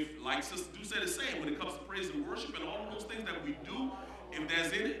 if like Sister Du said the same, when it comes to praise and worship and all of those things that we do, if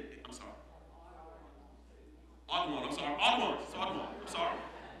there's any,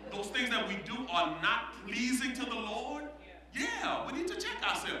 those things that we do are not pleasing to the Lord, yeah, we need to check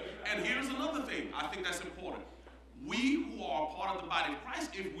ourselves. And here's another thing I think that's important. We who are a part of the body of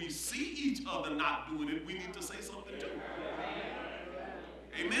Christ, if we see each other not doing it, we need to say something too.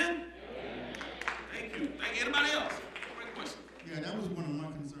 Amen? Thank you. Anybody else? Great question. Yeah, that was one of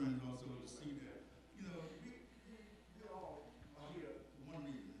my concerns also, to see that, we all are here for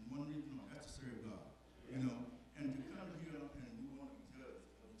one reason, that's to serve God, and to come here and we want to be judged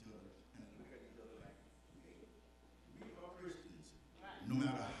of each other and look at each other like, hey, we are Christians, no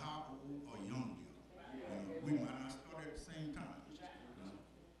matter how old or young we are. We might not start at the same time,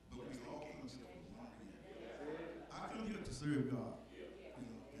 but we all come here for one reason. I come here to serve God,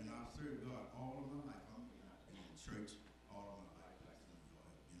 and I've served God all of my life. I'm in church all of my life, like some of y'all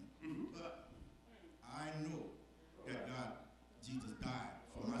have been. But I know that Jesus died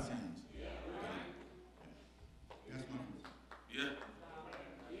for my sins. That's my reason. Yeah.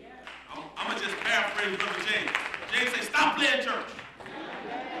 I'm going to just paraphrase Brother James. James said, stop playing church.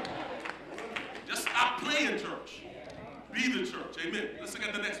 Just stop playing church. Be the church. Amen. Let's look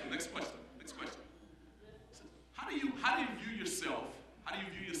at the next one. Next question. How do you view yourself? How do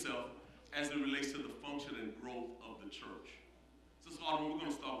you view yourself as it relates to the function and growth of the church? Sister Autumn, we're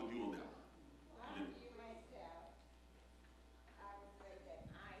going to start with you on that one.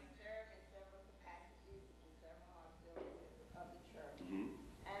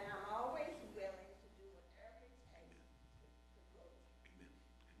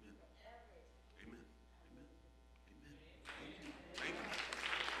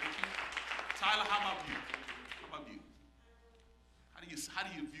 Tyler, how about you? How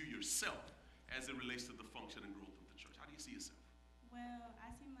do you view yourself as it relates to the function and growth of the church? How do you see yourself?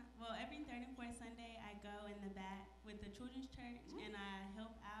 Well, every third and fourth Sunday I go in the back with the children's church, and I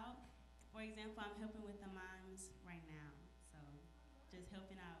help out. For example, I'm helping with the moms right now, so just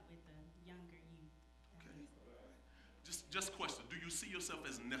helping out with the younger youth. Okay. Just question. Do you see yourself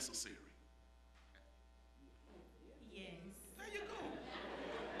as necessary? Yes. There you go.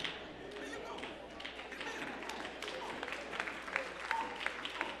 There you go. Amen.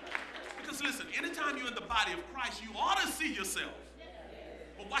 Because listen, anytime you're in the body of Christ, you ought to see yourself.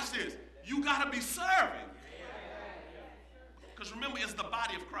 But watch this. You got to be serving. Because remember, it's the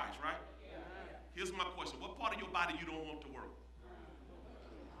body of Christ, right? Here's my question. What part of your body you don't want to work?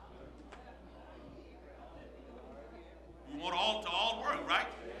 You want all to all work, right?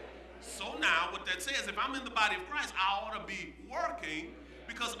 So now what that says, if I'm in the body of Christ, I ought to be working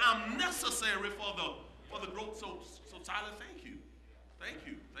because I'm necessary for the growth. So Tyler, thank you. Thank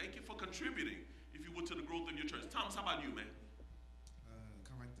you. Thank you for contributing, if you would, to the growth of your church. Thomas, how about you, man?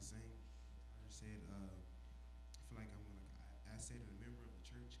 Kind of like the same. I just said, I feel like I'm like I said a member of the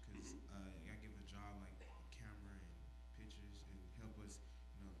church because I give a job like camera and pictures and help us,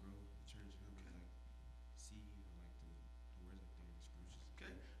 grow the church, help us like see, like the words up there in the scriptures.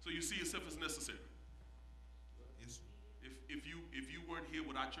 Okay. So you see yourself as necessary. Yes. If you weren't here,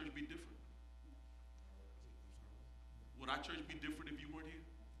 would our church be different? Would our church be different if you weren't here?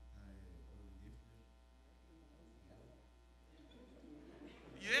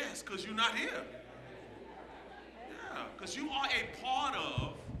 Yes, because you're not here. Yeah, because you are a part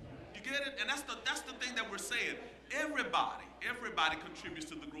of. You get it? And that's the thing that we're saying. Everybody contributes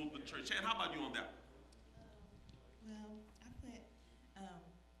to the growth of the church. And how about you on that? Well, I put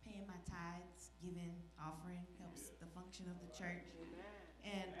paying my tithes, giving, offering helps the function of the church.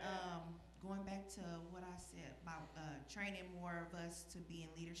 And going back to what I said about training more of us to be in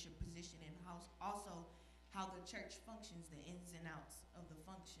leadership position and also how the church functions, the ins and outs of the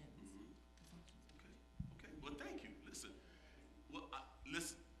functions. Okay. Well, thank you. Listen. Well,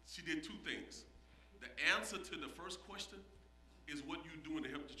 listen. She did two things. The answer to the first question is what you're doing to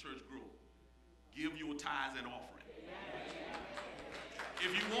help the church grow. Give your tithes and offering.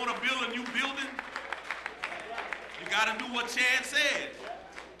 If you want to build a new building, you got to do what Chad said.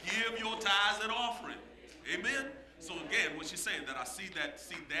 Give your tithes and offering. Amen. So again, what she's saying, that I see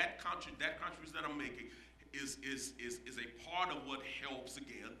that contribution that I'm making is a part of what helps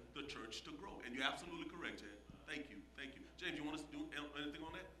again the church to grow. And you're absolutely correct, Chad. Thank you. James, you want us to do anything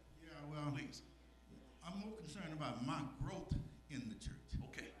on that? Yeah, well, Please. I'm more concerned about my growth in the church.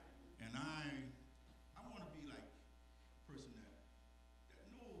 Okay. And I want to be like a person that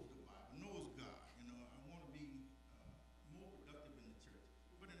knows the Bible, knows God. I want to be more productive in the church.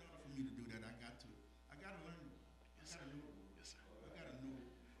 But in order for me to do that, I got to learn. I got to know. Yes, sir. I got to know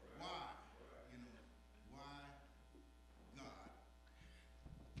why. Why God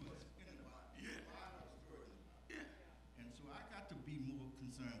puts in the Bible. Yeah. Why those stories in the Bible. Yeah. And so I got to be more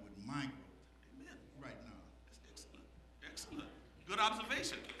concerned with my growth Amen. right now. That's excellent. Good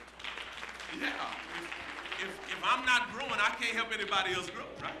observation. Yeah. If I'm not growing, I can't help anybody else grow,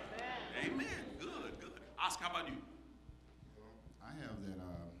 right? Amen. Good. Oscar, how about you? I have that,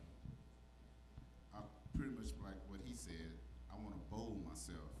 I pretty much like what he said. I want to bold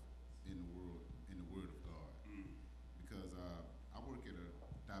myself in the word of God. Because I work at a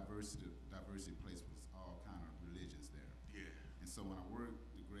diversity place with all kind of religions there. Yeah. And so when I work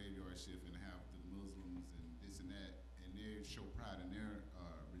the graveyard shift and have the Muslims and this and that, and they show pride in their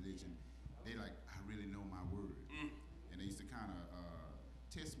religion, they like, I really know my word. And they used to kind of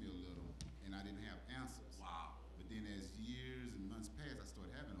test me a little, and I didn't have answers. Wow. But then as years and months passed, I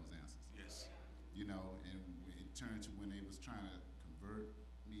started having those answers. Yes. And it turned to when they was trying to convert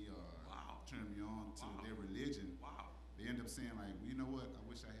me or turn me on to their religion. Wow. They end up saying like, well, you know what? I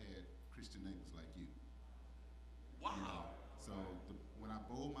wish I had Christian neighbors like you. Wow. So when I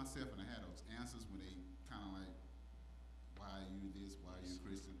bold myself and I had those answers, when they kind of like, why are you this? Why are you a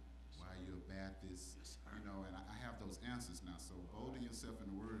Christian? Why are you a Baptist? Yes, sir. And I have those answers now. So bolding yourself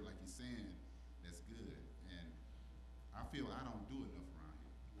in the word, like you're saying, that's good. And I feel I don't do enough around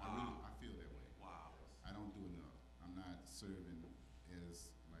here. Wow. I feel that way. Wow. I don't do enough. I'm not serving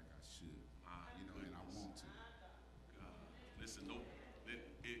as like I should. My And I want to. God. Listen, no.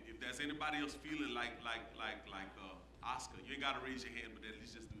 If there's anybody else feeling like Oscar, you ain't gotta raise your hand, but at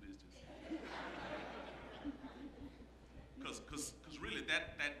least just do this. Because really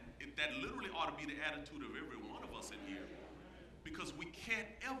that literally ought to be the attitude of every one of us in here. Because we can't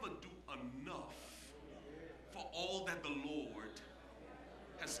ever do enough for all that the Lord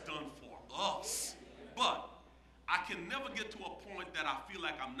has done for us. But I can never get to a point that I feel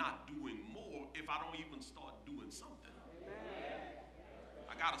like I'm not doing more if I don't even start doing something.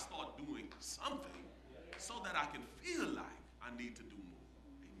 I gotta start doing something so that I can feel like I need to do more.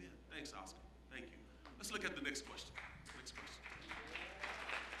 Amen. Thanks, Oscar. Thank you. Let's look at the next question. Next question.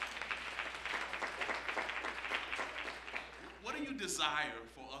 What do you desire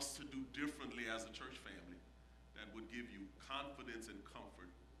for us to do differently as a church family that would give you confidence and comfort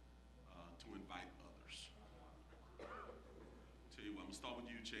to invite others? Tell you what, I'm gonna start with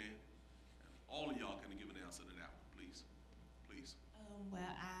you, Chan. And all of y'all can give an answer to that one, please. Please. Well,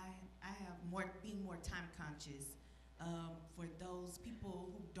 I have being more time conscious for those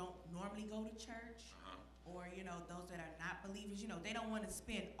people who don't normally go to church, or those that are not believers. They don't want to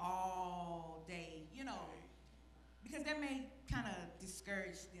spend all day, because that may kind of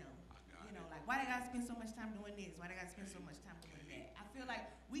discourage them. Like, why they gotta spend so much time doing this? Why they gotta spend so much time doing that? I feel like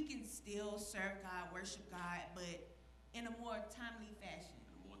we can still serve God, worship God, but in a more timely fashion.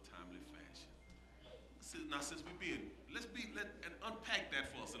 In a more timely fashion. Now, since let's unpack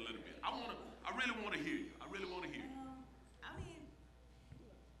that for us a little bit. I really want to hear you. I really want to hear you.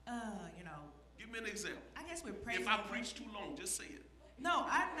 Give me an example. I guess we're praising. If I preach too long, just say it. No,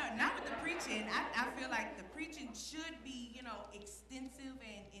 not with the preaching. I feel like the preaching should be, extensive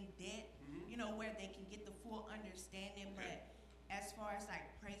and in depth, where they can get the full understanding. Okay. But as far as like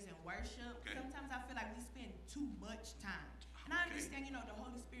praise and worship, Okay. sometimes I feel like we spend too much time. And I understand, the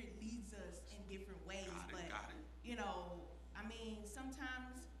Holy Spirit leads us in different ways, Got it.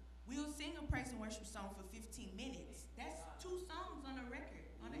 Sometimes we'll sing a praise and worship song for 15 minutes. That's 2 songs on a record,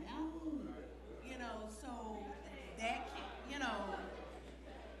 on an album. So that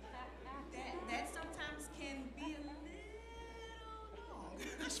that sometimes can be a little long.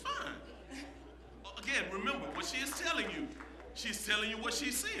 That's fine. Again, remember what she is telling you. She's telling you what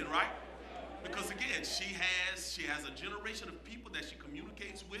she's seeing, right? Because again, she has a generation of people that she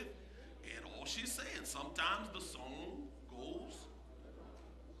communicates with, and all she's saying, sometimes the song goes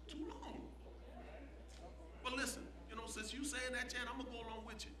too long. But listen, since you saying that, Jan, I'm gonna go along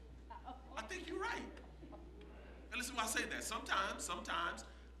with you. I think you're right. And listen, why I say that. Sometimes,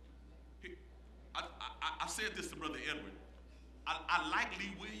 I said this to Brother Edward. I like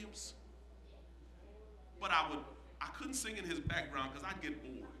Lee Williams, but I couldn't sing in his background because I'd get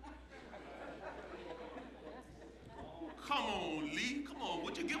bored. Come on, Lee. Come on.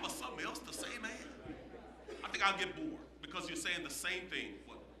 Would you give us something else to say, man? I think I'll get bored because you're saying the same thing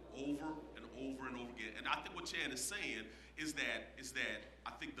over and over and over again. And I think what Chan is saying is that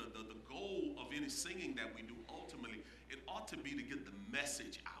I think the goal of any singing that we do ultimately, it ought to be to get the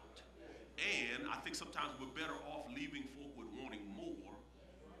message out. And I think sometimes we're better off leaving folk with wanting more.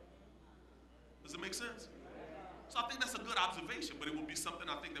 Does it make sense? So I think that's a good observation, but it will be something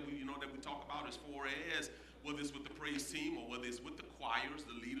I think that we talk about as far as whether it's with the praise team or whether it's with the choirs,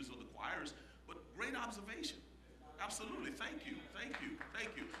 the leaders of the choirs. But great observation. Absolutely. Thank you.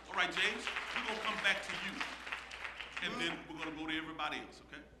 All right, James, we're going to come back to you. And then we're going to go to everybody else,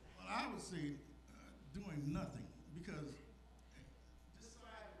 okay? Well, I would say doing nothing, because this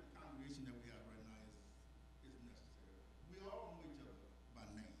size of the congregation that we have right now is necessary. We all know each other by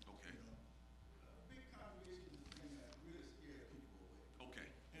name. Okay. Big congregation is a thing that really scares people away. Okay.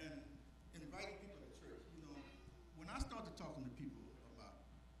 And inviting people to church, when I started talking to people about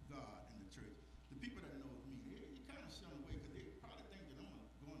God and the church, the people that know me, you kind of shun away because they probably think that I'm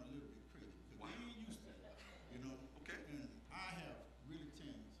going a little bit crazy because they ain't used to that, Okay. And I have really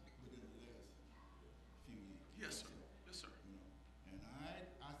changed within the last few years. Yes, sir. Yes, sir. And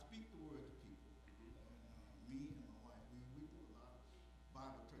I speak the word to people. And me and my wife, we do a lot of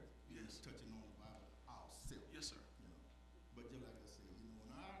Bible touching on the Bible ourselves. Yes, sir. But just like I said, when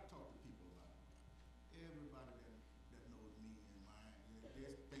I talk to people about everybody that knows me and mine,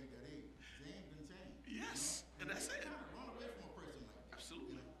 they think that, hey, James been changed. Yes, and that's it. Kind of run away from a person like that.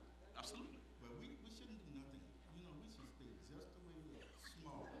 Absolutely. Absolutely. But we shouldn't do nothing. We should stay just the way we are,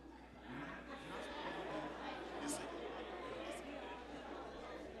 small. You see?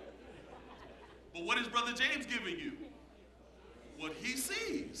 But what is Brother James giving you? What he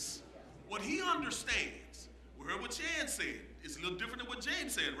sees, what he understands. We heard what Chan said. It's a little different than what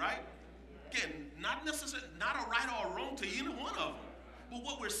James said, right? Again, not necessarily, not a right or a wrong to either one of them. But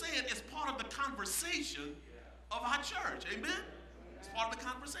what we're saying is part of the conversation of our church. Amen? It's part of the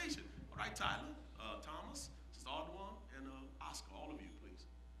conversation. All right, Tyler, Thomas, Stardwan, and Oscar, all of you, please.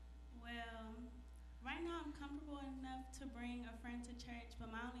 Well, right now I'm comfortable enough to bring a friend to church, but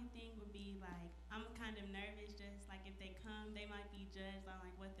my only thing would be like, I'm kind of nervous, just like if they come, they might be judged on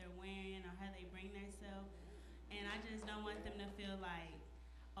like what they're wearing or how they bring themselves. And I just don't want them to feel like,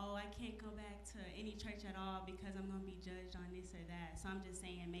 oh, I can't go back to any church at all because I'm gonna be judged on this or that. So I'm just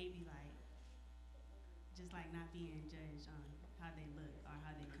saying maybe like, just like not being judged on how they look or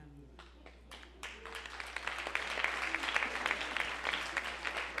how they come in.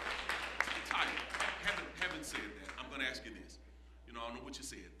 right. Having said that, I'm going to ask you this. You know, I know what you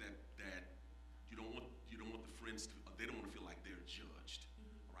said, that you don't want the friends to, they don't want to feel like they're judged.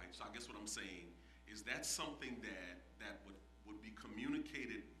 All right. So I guess what I'm saying is that something that would be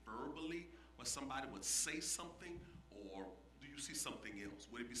communicated verbally, or somebody would say something, or do you see something else?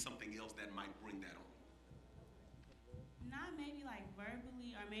 Would it be something else that might bring that on? Not maybe like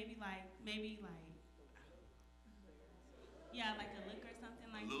verbally, or maybe like yeah, like a look or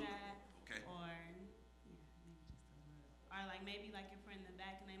something like Look, that. okay. Or yeah, maybe just a look. Or like maybe like your friend in the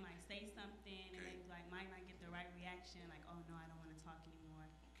back and they might say something and Okay. they like might not get the right reaction, like, oh no, I don't want to talk anymore,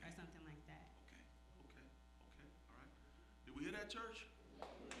 or Okay. something like that. Okay, all right. Did we hear that, church?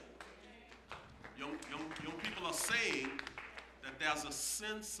 Young people are saying that there's a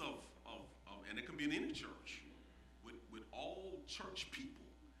sense of and it can be in any church, with all church people,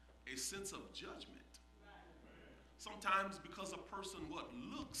 a sense of judgment. Sometimes because a person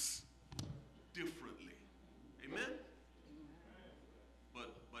looks differently. Amen?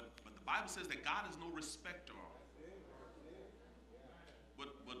 But the Bible says that God is no respecter. But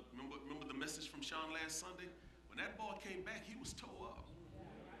remember the message from Sean last Sunday? When that boy came back, he was tore up.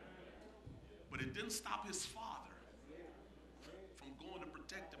 But it didn't stop his father from going to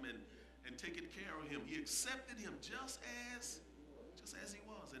protect him and taking care of him. He accepted him just as he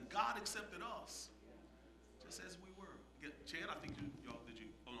was. And God accepted us just as we were. Chad, I think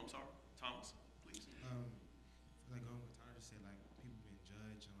I'm sorry. Thomas, please. Like going with Tyler said, like people being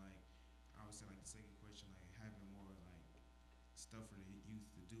judged, and like I would say like the second question, like having more like stuff for the youth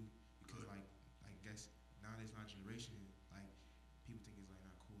to do, because like I guess nowadays my generation, like people think it's like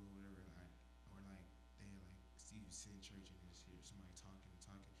not cool or whatever, like or like they like see you sit in church and just hear somebody talking,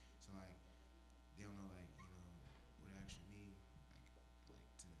 so like they don't know like what it actually mean, like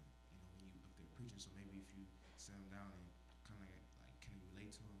to when you up there preaching. So maybe if you sit them down and kind of like can you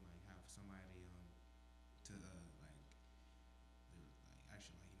relate to them, like have somebody to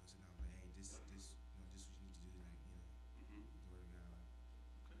actually like sit down and like, hey, this what you need to do, like Mm-hmm. the word of God,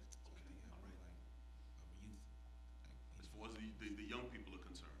 like so I think All right. like youth, As far as the young people are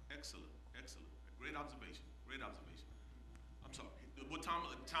concerned. Excellent. Great observation. I'm sorry. What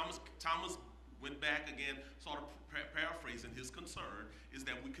Thomas went back again, sort of paraphrasing his concern, is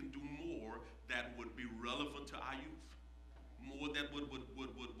that we can do more that would be relevant to our youth. More that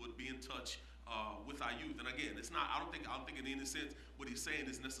would be in touch with our youth. And again, it's not. I don't think in any sense what he's saying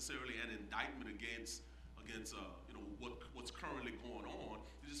is necessarily an indictment against what's currently going on.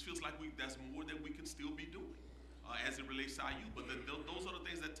 It just feels like that's more that we can still be doing as it relates to our youth. But those are the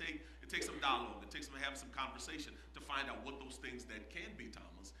things that take some dialogue. It takes some having some conversation to find out what those things that can be,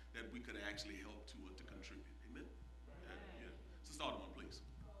 Thomas, that we could actually help to contribute. Amen. Yeah. Sister Audubon, please.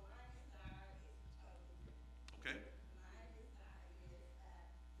 Okay.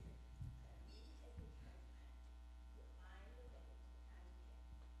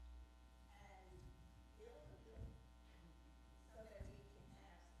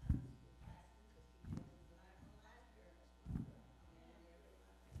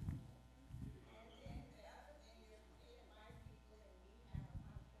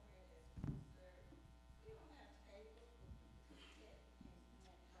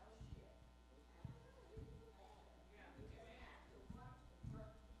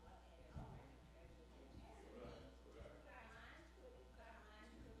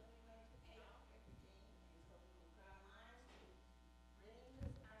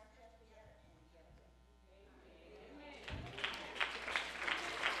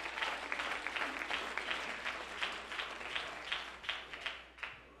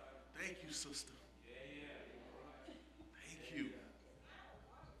 Thank you, sister. Thank you.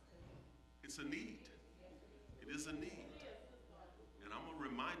 It's a need. It is a need. And I'm going to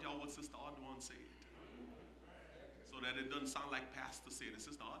remind y'all what Sister Audubon said, so that it doesn't sound like Pastor said it.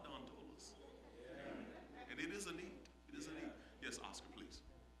 Sister Audubon told us. And it is a need. It is a need. Yes, Oscar, please.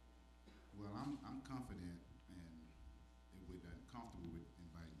 Well, I'm confident and comfortable with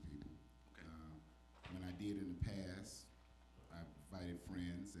inviting people. Okay. When I did in the past, I invited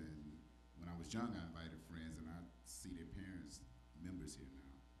friends, and when I was young, I invited friends, and I see their parents members here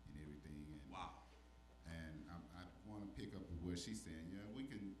now and everything. And Wow. And I want to pick up where she's saying, yeah, we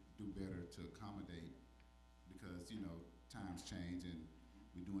can do better to accommodate, because times change and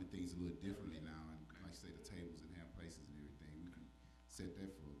we're doing things a little differently now. And like you say, the tables and have places and everything, we can set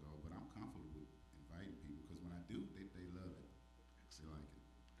that for a go. But I'm comfortable with inviting people, because when I do, they love it. They like it.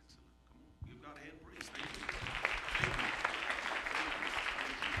 Excellent. Come on. Give God a hand praise. Thank you. Thank you.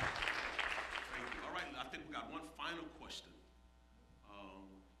 Thank you. All right. I think we got one final question.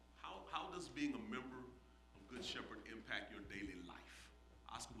 How does being a member of Good Shepherd impact your daily life?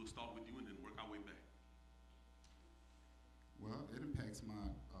 Oscar, We'll start with you and then work our way back. Well, it impacts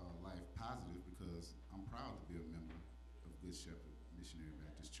my life positive because I'm proud to be a member of Good Shepherd Missionary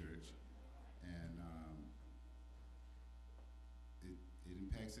Baptist Church, and it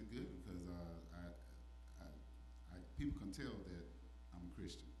impacts it good because people can tell that I'm a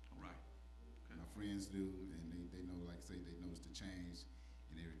Christian. All right. Okay. My friends do, and they know, like I say, they notice the change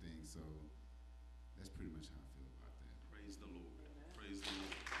and everything. So that's pretty much how I feel about that. Praise the Lord. Praise the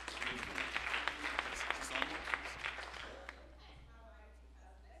Lord. Praise the Lord. Sister Alma?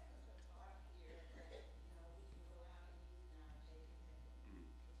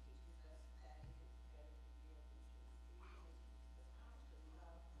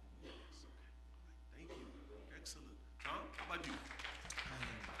 Thank you. Excellent. Tom, how about you? It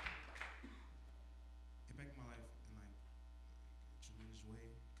impacted my life in like a tremendous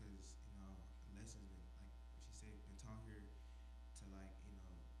way because lessons been like she said been taught here to like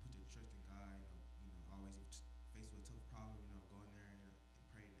put your trust in God. Always if faced with a tough problem, go in there and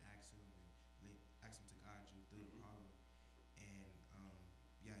pray and ask Him and ask Him to guide you through the problem. And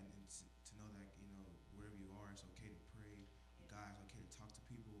yeah, and to know that wherever you are, it's okay to pray. God, it's okay to talk to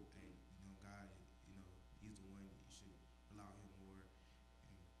people, and God, He's the one you should rely on Him more.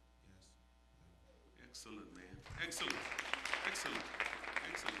 And yes. Excellent, man. Excellent. Excellent.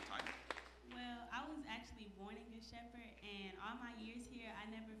 Excellent title. Well, I was actually born in Good Shepherd, and all my years here, I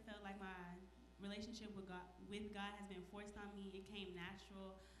never felt like my relationship with God has been forced on me. It came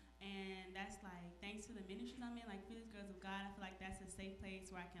natural, and that's like thanks to the ministries I'm in, like Fearless Girls of God. I feel like that's a safe place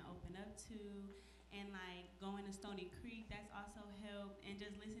where I can open up to, and like going to Stony Creek, that's also helped, and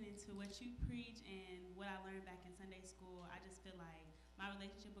just listening to what you preach and what I learned back in Sunday school. I just feel like my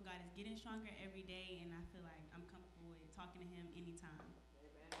relationship with God is getting stronger every day, and I feel like I'm comfortable with talking to Him anytime.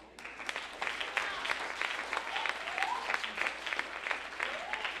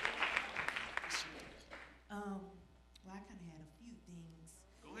 Well, I kind of had a few things.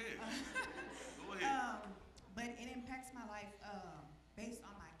 Go ahead. Go ahead. But it impacts my life based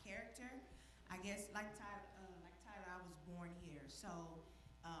on my character. I guess, like Tyler, I was born here. So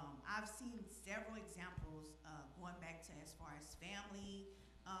I've seen several examples going back to as far as family,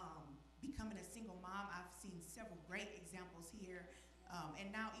 becoming a single mom. I've seen several great examples here. And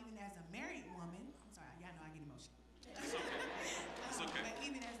now even as a married woman, I'm sorry, y'all know I get emotional. It's okay. It's okay. But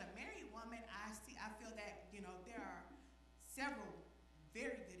even as a married woman, I feel that, there are several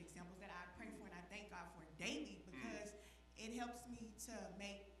very good examples that I pray for and I thank God for daily because it helps me to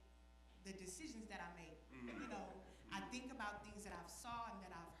make the decisions that I make. I think about things that I've saw and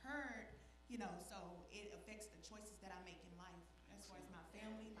that I've heard, so it affects the choices that I make in life as far as my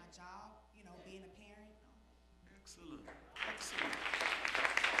family, my job, being a parent. Excellent. Excellent.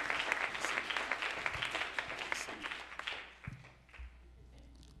 Excellent.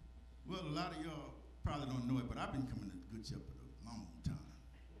 Well, a lot of y'all probably don't know it, but I've been coming to Good Shepherd a long time.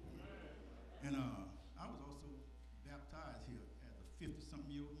 And I was also baptized here as a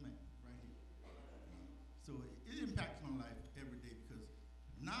 50-something-year-old man, right here. So it impacts my life every day because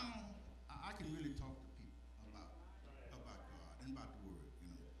now I can really talk to people about God and about the Word,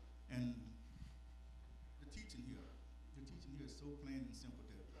 And the teaching here is so plain and simple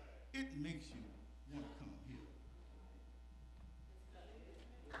that it makes you want to come here.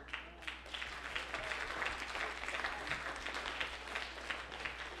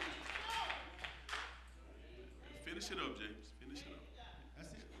 Finish it up, James. Finish it up.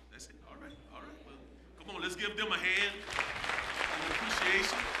 That's it. That's it. All right. All right. Well, come on, let's give them a hand of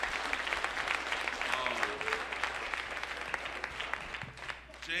appreciation.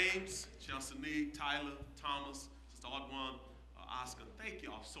 James, Chelsea, Tyler, Thomas, Sister Audwan, Oscar, thank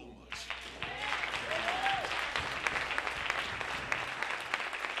y'all so much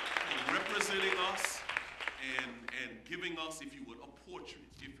for representing us and giving us, if you would, a portrait,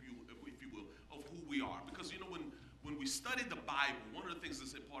 if you will, of who we are. Because when we study the Bible, one of the things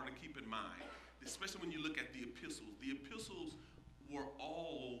that's important to keep in mind, especially when you look at the epistles were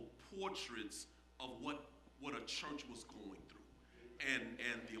all portraits of what a church was going through. And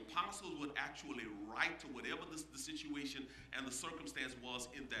the apostles would actually write to whatever the situation and the circumstance was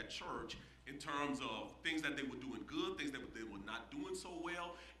in that church in terms of things that they were doing good, things that they were not doing so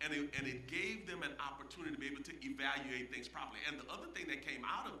well, and it gave them an opportunity to be able to evaluate things properly. And the other thing that came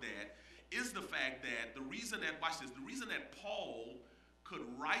out of that is the fact that the reason that Paul could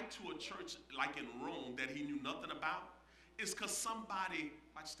write to a church like in Rome that he knew nothing about is because somebody,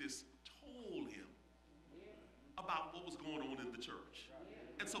 told him about what was going on in the church.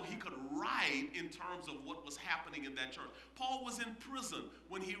 And so he could write in terms of what was happening in that church. Paul was in prison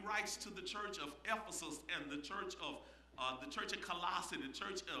when he writes to the church of Ephesus and the church of the church at Colossae, the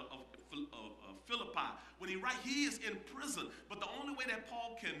church of Philippi. When he is in prison. But the only way that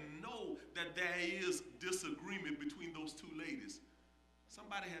Paul can know that there is disagreement between those two ladies,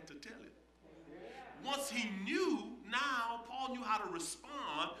 somebody had to tell it. Once he knew, now Paul knew how to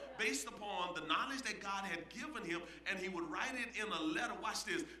respond based upon the knowledge that God had given him, and he would write it in a letter. Watch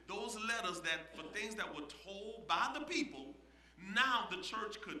this. Those letters that for things that were told by the people, now the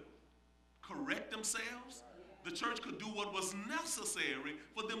church could correct themselves. The church could do what was necessary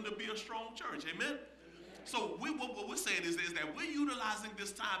for them to be a strong church. Amen? So what we're saying is that we're utilizing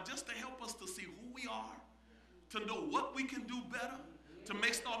this time just to help us to see who we are, to know what we can do better,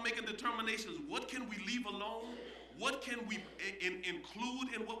 to start making determinations. What can we leave alone? What can we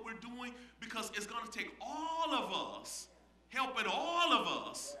include in what we're doing? Because it's going to take all of us, helping all of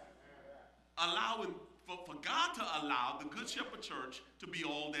us, allowing for God to allow the Good Shepherd Church to be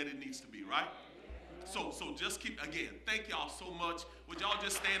all that it needs to be, right? So just keep, again, thank y'all so much. Would y'all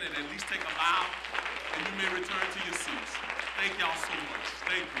just stand and at least take a bow, and you may return to your seats. Thank y'all so much.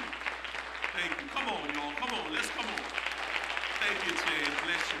 Thank you. Thank you. Come on, y'all. Come on. Let's come on. Thank you, Chad.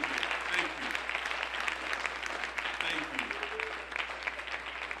 Bless you, man. Thank you. Thank you.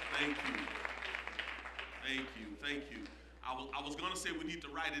 Thank you. Thank you. Thank you. I was going to say we need to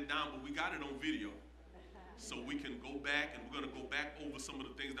write it down, but we got it on video. So we can go back, and we're going to go back over some of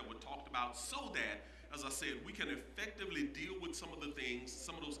the things that were talked about so that, as I said, we can effectively deal with some of the things,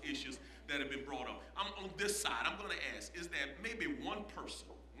 some of those issues that have been brought up. On this side, I'm going to ask, is there maybe one person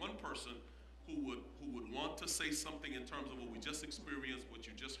who would want to say something in terms of what we just experienced, what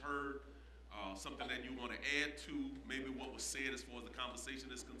you just heard, something that you want to add to maybe what was said as far as the conversation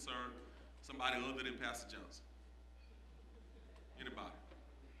is concerned? Somebody other than Pastor Johnson? Anybody?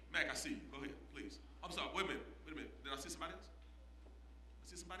 Mac, I see you. Go ahead, please. I'm sorry, wait a minute. Did I see somebody else? I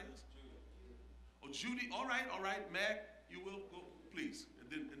see somebody else? Oh, Judy, all right. Mac, you will go, please. And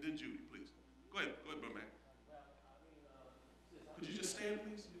then Judy, please. Go ahead, Brother Mac. Could you just stand,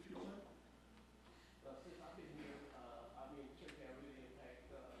 please, if you don't mind? Since I've been here, church has really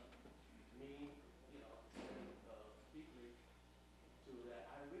impacted me, deeply, to that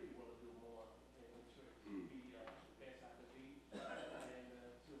I really want to do more in church, to be the best I can be, and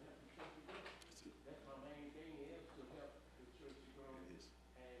to help the church to grow. That's my main thing, is to help the church to grow and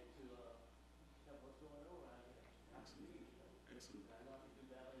to help what's going on around here. Excellent. I know I can do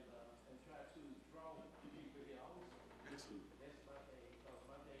that and try to draw people here also. Excellent. That's my thing.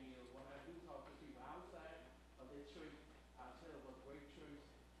 My thing is when I do talk to people outside of the church, I tell them what great church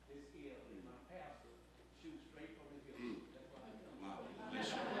this is. And my pastor shoots straight from his hips. That's what I tell them. Wow.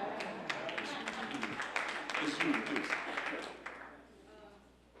 Bless you. Bless you, please.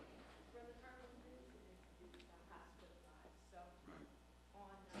 Brother Carlos, this is hospitalized, so Right.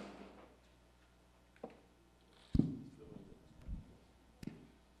 on,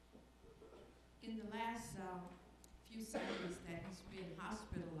 In the last few Sundays that he's been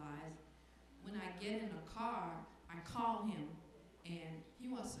hospitalized, when I get in a car, I call him, and he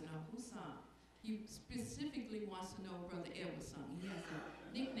wants to know who sung. He specifically wants to know Brother Edward sung. He has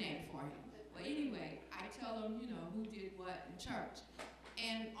a nickname for him. But anyway, I tell him, who did what in church.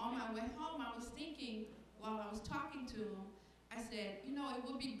 And on my way home, I was thinking, while I was talking to him, I said, it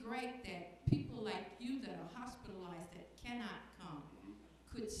would be great that people like you that are hospitalized that cannot come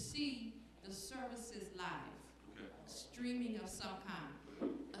could see the services live, Okay. streaming of some kind.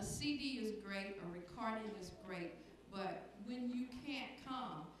 A CD is great, a recording is great, but when you can't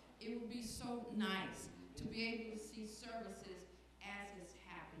come, it would be so nice to be able to see services as it's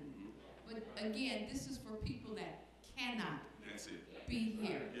happening. But again, this is for people that cannot That's it. be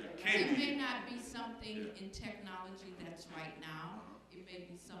here. Yeah, It may not be something in technology that's right now. It may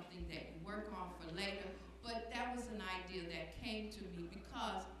be something that you work on for later. But that was an idea that came to me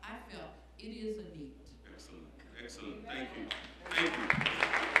because I felt it is a need. Excellent. Thank you.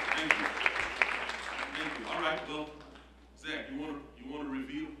 All right, well, Zach, you want to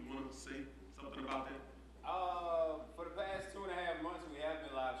reveal? You want to say something about that? For the past 2.5 months, we have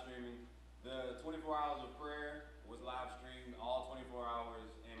been live streaming. The 24 hours of prayer was live streamed. All 24 hours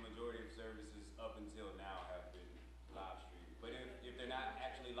and majority of services up until now have been live streamed. But if they're not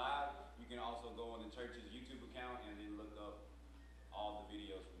actually live, you can also go on the church's YouTube account and then look up all the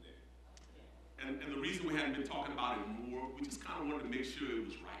videos from there. And the reason we hadn't been talking about it more, we just kind of wanted to make sure it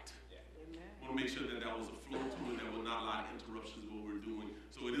was right. Yeah. Want to make sure that there was a flow to it, there were not a lot of interruptions of what we're doing.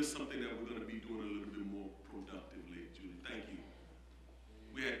 So it is something that we're going to be doing a little bit more productively, Julie. Thank you.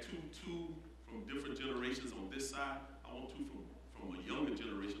 We had two from different generations on this side. I want two from a younger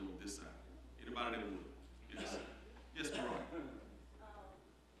generation on this side. Anybody that would? Yes. Yes, Mariah.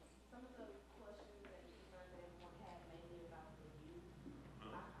 some of the questions that you and everyone had may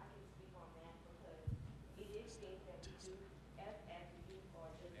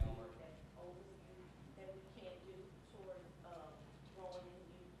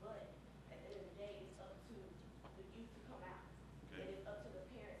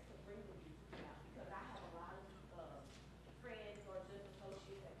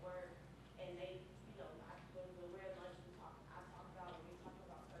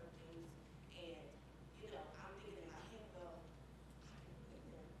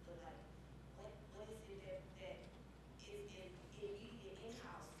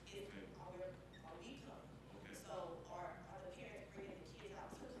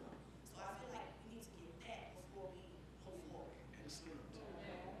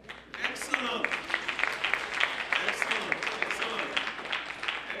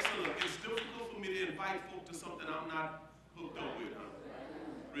white folk to something I'm not hooked up with, huh?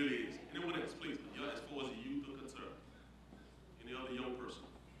 Really is. Anyone else, please? As far as the youth are concerned. Any other young person?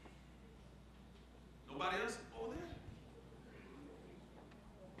 Nobody else over there?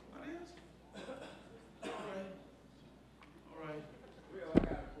 Nobody else? All right. All right. Well, I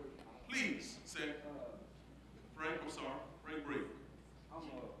got a question. Please, say. Frank, I'm sorry. Frank Brady. I'm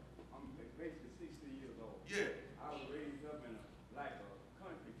basically 60 years old. Yeah. I was raised up in a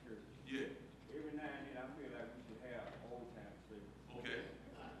country church. Yeah. Every now and then I feel like we should have old time service. Okay.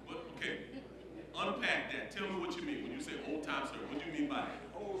 What? Okay. Unpack that. Tell me what you mean when you say old time service. What do you mean by that?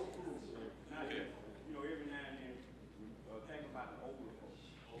 Old school service. Now, Okay. you know, every now and then we think about the older folks.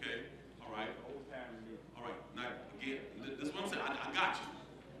 Okay. All right. Old time religion. All right. Now, again, this is what I'm saying. I got you.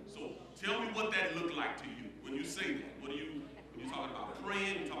 So tell me what that looked like to you when you say that. What do you, when you're talking about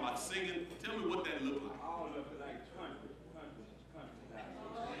praying, you're talking about singing, tell me what that looked like. All of it like country style.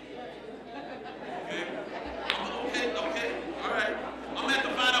 Okay. Okay. All right. I'm gonna have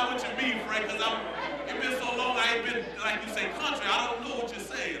to find out what you mean, Frank, because it's been so long I ain't been, like you say, country. I don't know what you're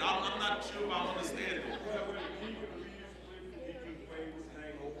saying. I'm not sure if I understand it.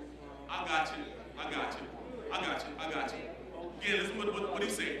 I got you. Again, listen what he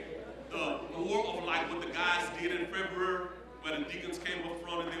said. The more of like what the guys did in February, where the deacons came up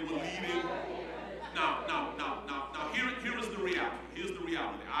front and they were leading. Now, here is the reality. Here's the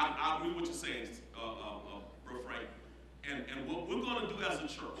reality. I agree with what you're saying, Bro Frank. And what we're going to do as a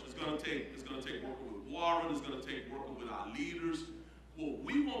church, it's going to take working with Warren, it's going to take working with our leaders. What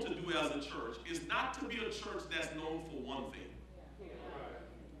we want to do as a church is not to be a church that's known for one thing.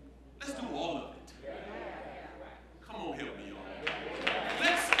 Let's do all of it. Come on, help me, y'all.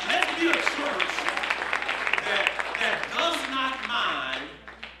 Let's be a church that does not mind.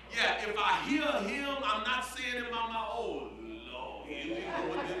 Yeah, if I hear him, I'm not saying in my mouth, oh Lord, here we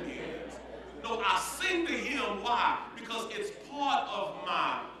go with them hymns. No, I sing the hymn. Why? Because it's part of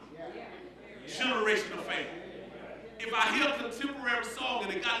my generation of faith. If I hear a contemporary song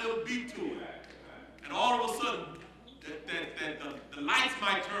and it got a little beat to it, and all of a sudden the lights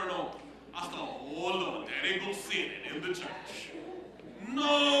might turn on, I start, oh Lord, that ain't gonna sing it in the church.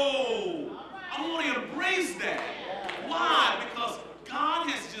 No, I want to embrace that. Why? Because God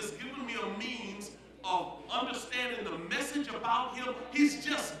has just given me a means of understanding the message about him. He's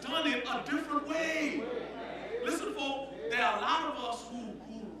just done it a different way. Listen, folks, there are a lot of us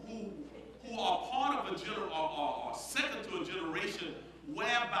who are part of a generation or second to a generation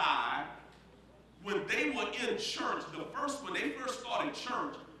whereby when they were in church, when they first started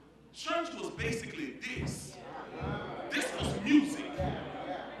church was basically this. This was music.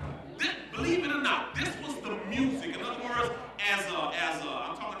 Believe it or not, this was the music. In other words, I'm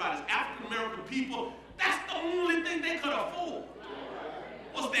talking about as African American people, that's the only thing they could afford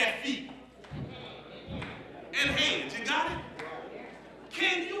was their feet and hands. You got it?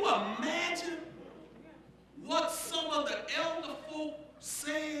 Can you imagine what some of the elder folk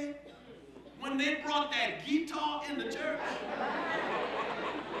said when they brought that guitar in the church?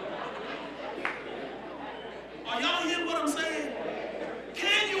 Are y'all hearing what I'm saying?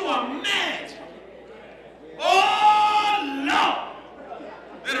 Can you imagine? Oh,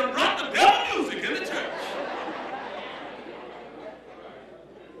 Lord! They done brought the devil music in the church.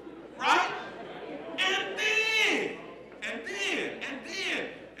 Right?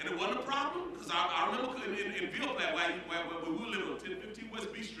 And it wasn't a problem, because I remember in Ville Platte, where we lived on 1015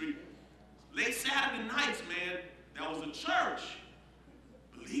 West B Street, late Saturday nights, man, there was a church.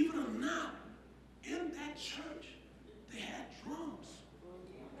 Believe it or not, in that church, they had drums.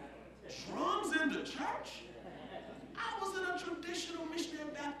 Drums in the church? I was in a traditional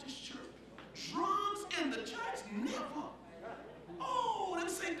missionary Baptist church. Drums in the church? Never. Oh, them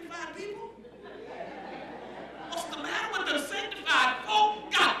sanctified people? What's the matter with them sanctified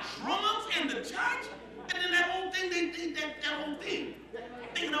folk? Got drums in the church? And then that whole thing, they did that whole thing.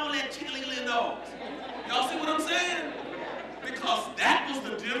 Thinking all that chickly noise. Y'all see what I'm saying? Because that was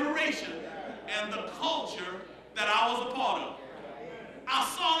the generation and the culture that I was a part of. I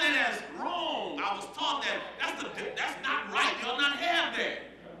saw that as wrong. I was taught that that's not right. You'll not have that.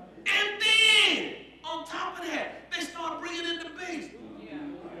 And then, on top of that, they started bringing in the bass.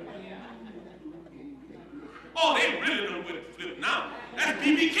 Oh, they really done with the flip now. That's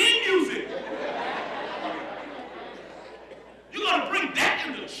B.B. King music. You're going to bring that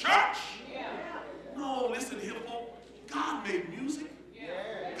in the church? No, listen here, folks. God made music.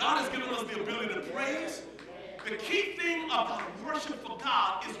 God has given us the ability to praise. The key thing about worship for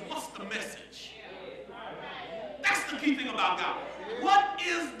God is what's the message. That's the key thing about God. What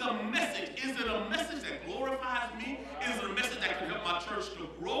is the message? Is it a message that glorifies me? Is it a message that can help my church to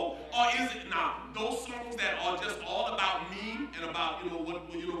grow? Or is it now those songs that are just all about me and about, me?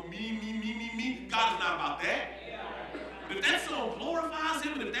 God is not about that. If that song glorifies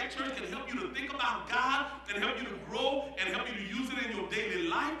him and if that church can help you to think about God and help you to grow and help you to use it in your daily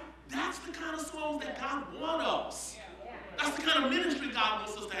life, that's the kind of songs that God wants us. That's the kind of ministry God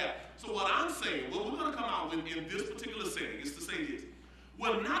wants us to have. So what I'm saying, what we're going to come out with in this particular setting is to say this.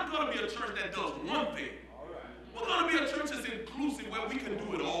 We're not going to be a church that does one thing. We're going to be a church that's inclusive where we can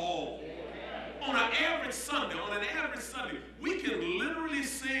do it all. On an average Sunday, we can literally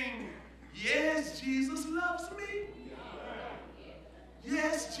sing, yes, Jesus loves me.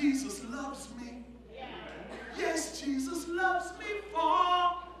 Yes, Jesus loves me. Yes, Jesus loves me,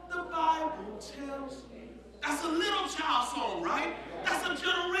 for the Bible tells me. That's a little child song, right? That's a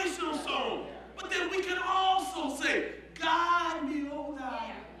generational song. But then we can also say, guide me, oh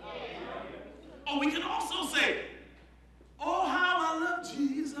thou. Or we can also say, oh, how I love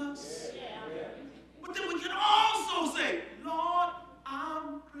Jesus. But then we can also say, Lord,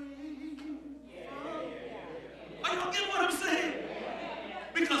 I'm grateful. Are y'all get what I'm saying?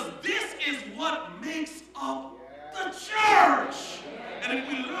 Because this is what makes up the church. And if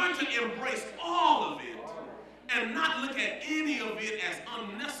we learn to embrace all of it and not look at any of it as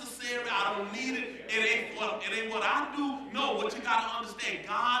unnecessary, I don't need it, it ain't what I do. No, what you got to understand,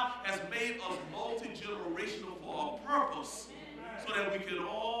 God has made us multi-generational for a purpose so that we can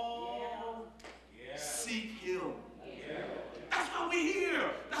all seek him. That's why we're here.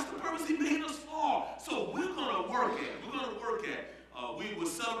 That's the purpose he made us for. So we're going to work at. We were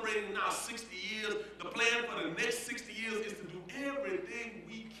celebrating now 60 years. The plan for the next 60 years is to do everything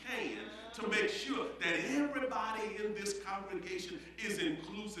we can to make sure that everybody in this congregation is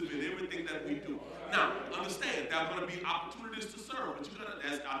inclusive in everything that we do. Now, understand, there are going to be opportunities to serve, but you got to,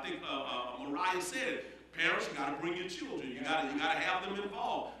 as I think Mariah said, parents, you got to bring your children. You got to have them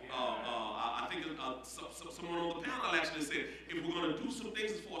involved. I think someone on the panel actually said, if we're going to do some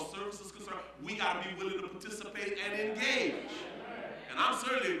things as far as service is concerned, we got to be willing to participate and engage. And I'm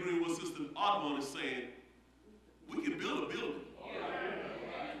certainly agreeing with Sister Audubon is saying, we can build a building.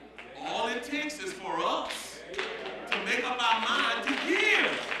 All it takes is for us to make up our mind to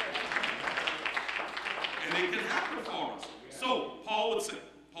give. And it can happen for us. So Paul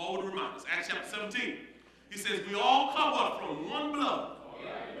would remind us, Acts chapter 17, he says, we all come up from one blood.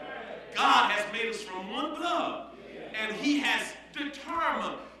 God has made us from one blood. And he has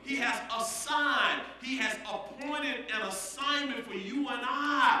determined, he has assigned, he has appointed an assignment for you and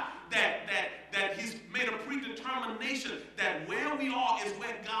I that he's made a predetermination that where we are is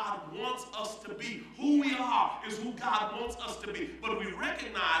where God wants us to be. Who we are is who God wants us to be. But we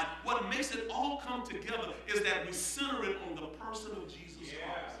recognize what makes it all come together is that we center it on the person of Jesus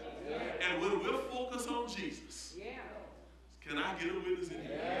Christ. And when we're focused on Jesus, can I get a witness in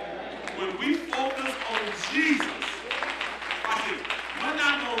here? When we focus on Jesus, we're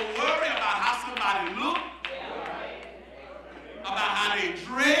not going to worry about how somebody looks, about how they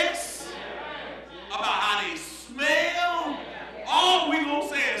dress, about how they smell. All we're going to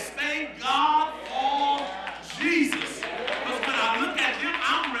say is thank God for Jesus. Because when I look at him,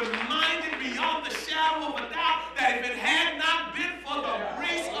 I'm reminded beyond the shadow of a doubt that if it had not been for the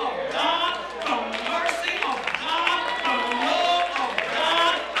grace of God, the mercy of God, the love of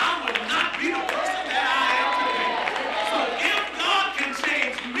God, I would not be the person that I am today. So if God can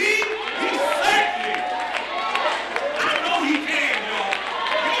change me, he certainly, I know he can, y'all.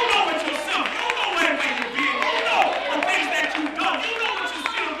 You know it yourself. You know where you've been. You know the things that you've done. You know what you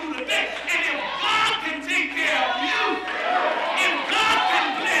still do today. And if God can take care of you, if God can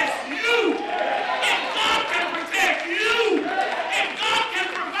bless you, if God can protect you, if God can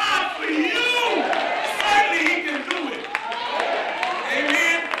provide for you, certainly he can do it.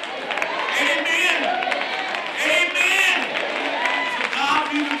 Amen. Amen. Amen. To God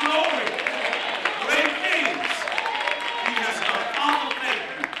be the glory. Great things he has done. Father, thank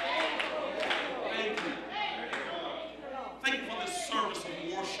you. Thank you. Thank you for this service of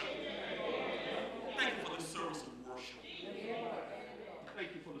worship. Thank you for this service of worship. Thank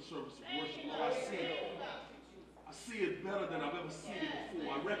you for the service of worship. Lord, I see it better than I've ever seen it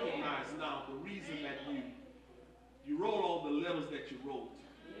before. I recognize now the reason that you wrote all the letters that you wrote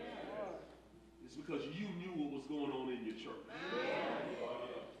is because you knew what was going on in your church.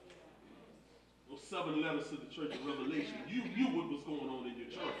 Those 7 letters to the church of Revelation, you knew what was going on in your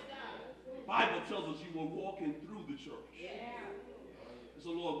church. The Bible tells us you were walking through the church. And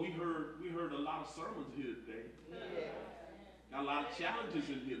so, Lord, we heard a lot of sermons here today. Got a lot of challenges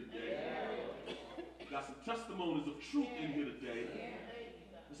in here today. Got some testimonies of truth in here today.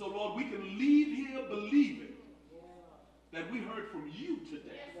 And so, Lord, we can leave here believing that we heard from you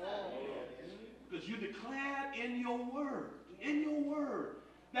today. Because you declared in your word,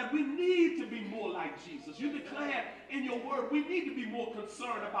 that we need to be more like Jesus. You declared in your word we need to be more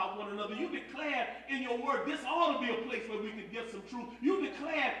concerned about one another. You declared in your word this ought to be a place where we can get some truth. You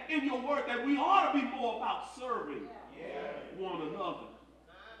declared in your word that we ought to be more about serving one another.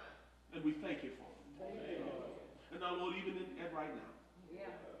 And we thank you for it. And now, Lord, even at right now,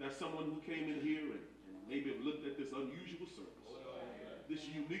 there's someone who came in here and maybe have looked at this unusual service, this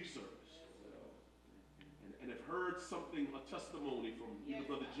unique service, and have heard something, a testimony from either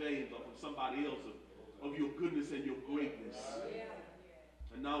Brother James or from somebody else of your goodness and your greatness.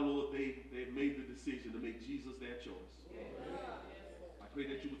 And now, Lord, they've made the decision to make Jesus their choice. I pray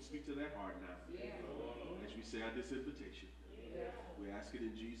that you would speak to their heart now as we say out this invitation. We ask it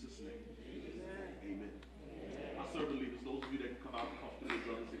in Jesus' name. Amen. Our servant leaders, those of you that can come out comfortably,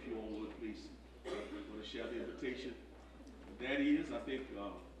 brothers, if you all would, please. I want to share the invitation. That is, I think,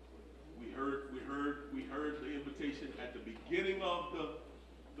 we heard the invitation at the beginning of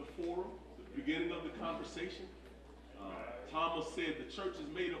the forum, the beginning of the conversation. Thomas said the church is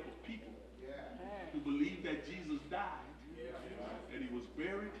made up of people who believe that Jesus died, and he was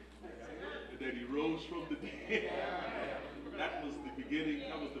buried, and that he rose from the dead. That was the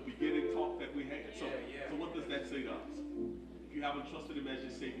beginning talk that we had. So what does that say to us? If you haven't trusted him as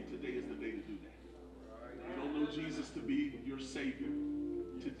your Savior, today is the day to do that. If you don't know Jesus to be your Savior,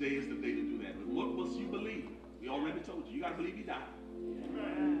 today is the day to do that. But what must you believe? We already told you. You got to believe he died.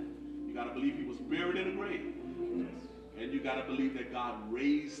 You got to believe he was buried in a grave. And you got to believe that God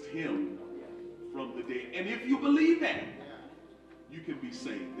raised him from the dead. And if you believe that, you can be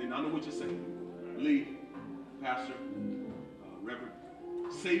saved. And I know what you're saying. Believe, Pastor, Reverend,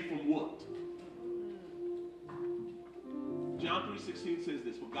 saved from what? John 3:16 says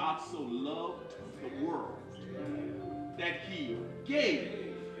this, for God so loved the world that he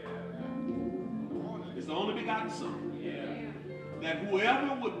gave his only begotten Son, that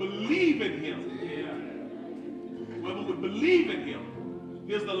whoever would believe in him,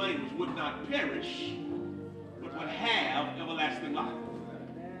 here's the language, would not perish, but would have everlasting life.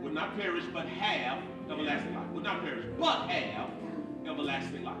 Would not perish, but have everlasting life. Would not perish, but have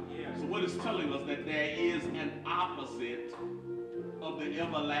everlasting life. So what it's telling us that there is an opposite of the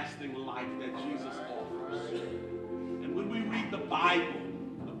everlasting life that Jesus offers. And when we read the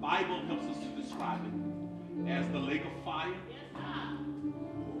Bible helps us to describe it as the lake of fire.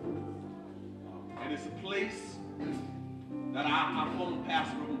 And it's a place that our former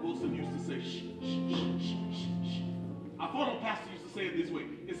pastor, Reverend Wilson, used to say, shh, shh, shh, shh, shh. Our former pastor used to say it this way,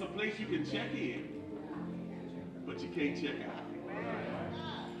 it's a place you can check in, but you can't check out.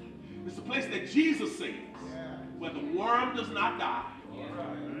 It's a place that Jesus says, where the worm does not die,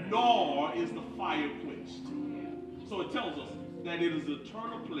 nor is the fire quenched. So it tells us that it is an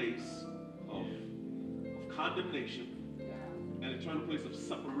eternal place of condemnation, an eternal place of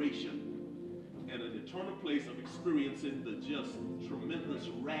separation, and an eternal place of experiencing the just tremendous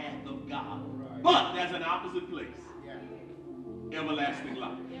wrath of God. But there's an opposite place, everlasting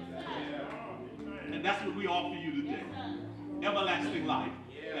life. And that's what we offer you today. Everlasting life.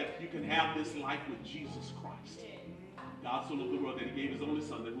 That you can have this life with Jesus Christ. God so loved the world that he gave his only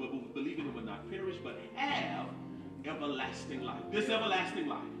Son, that whoever would believe in him would not perish, but have everlasting life. This everlasting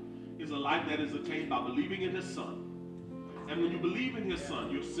life is a life that is attained by believing in his Son. And when you believe in his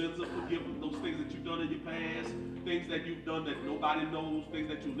Son, your sins are forgiven. Those things that you've done in your past, things that you've done that nobody knows, things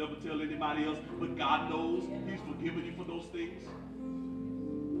that you'll never tell anybody else, but God knows. He's forgiven you for those things.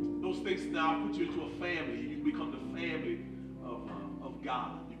 Those things now put you into a family. You become the family of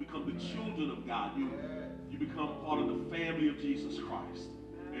God. You become the children of God. You become part of the family of Jesus Christ.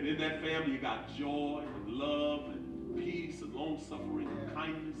 And in that family, you got joy and love and peace and long-suffering and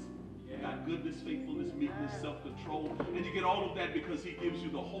kindness. You got goodness, faithfulness, meekness, self-control. And you get all of that because he gives you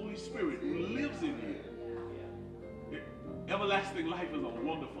the Holy Spirit who lives in you. Everlasting life is a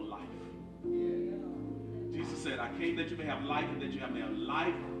wonderful life. Jesus said, I came that you may have life and that you may have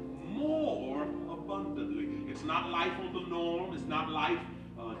life more abundantly. It's not life on the norm. It's not life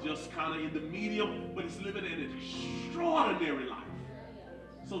just kind of in the medium, but it's living an extraordinary life.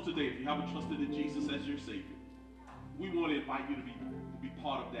 So today, if you haven't trusted in Jesus as your Savior, we want to invite you to be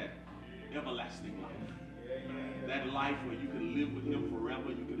part of that everlasting life. That life where you can live with him forever,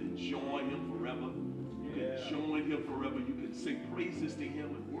 you can enjoy him forever, you can join him forever, you can sing praises to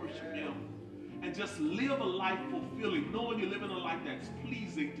him and worship him, and just live a life fulfilling, knowing you're living a life that's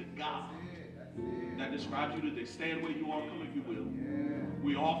pleasing to God. That describes you today. Stand where you are, come if you will.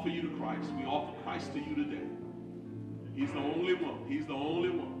 We offer you to Christ. We offer Christ to you today. He's the only one. He's the only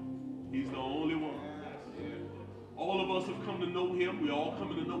one. He's the only one. All of us have come to know him. We're all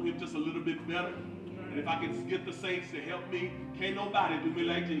coming to know him just a little bit better. And if I can get the saints to help me, can't nobody do me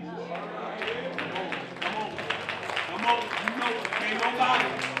like Jesus. Come on, come on, come on. You know, can't nobody,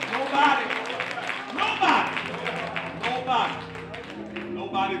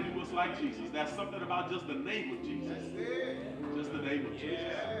 nobody do us like Jesus. That's something about just the name of Jesus. Just the name of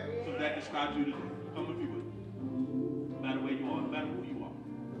Jesus. So that describes you today. Come if you will. No matter where you are, no matter who you are.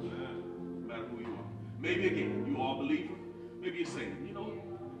 No matter who you are. Maybe again, you are a believer. Maybe you're saying, you know,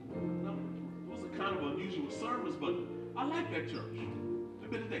 no, it was a kind of unusual service, but I like that church.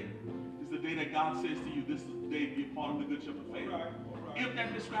 Maybe today is the day that God says to you, this is the day to be a part of the Good Shepherd family. If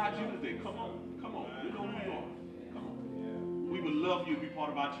that describes you today, come on, come on. You know who you are. Come on. We would love you to be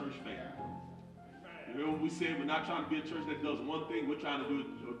part of our church family. You know, we said we're not trying to be a church that does one thing. We're trying to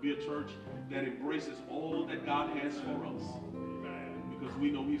be a church that embraces all that God has for us. Because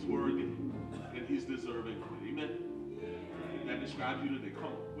we know he's worthy and he's deserving of it. Amen. If that describes you today, come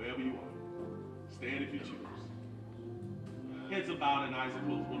on, wherever you are. Stand if you choose. Heads are bowed and eyes are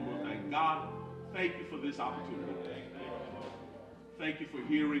closed. One more thing. God, thank you for this opportunity. Thank you for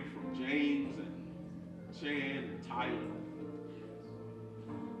hearing from James and Chan and Tyler,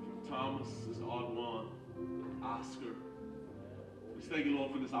 from Thomas, Sister Audwan, Oscar. We thank you,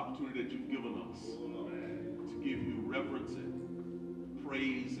 Lord, for this opportunity that you've given us to give you reverence and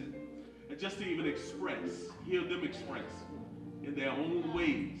praise and just to even hear them express in their own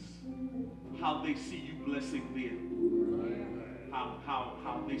ways how they see you blessing them,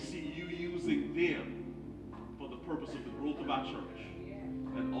 how they see you using them for the purpose of the growth of our church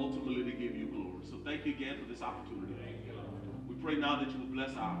and ultimately to give you glory. So thank you again for this opportunity. We pray now that you will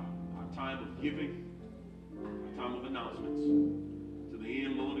bless our time of giving, our time of announcements. To the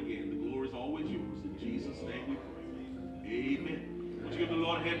end, Lord, again, the glory is always yours. In Jesus' name we pray. Amen. Would you give the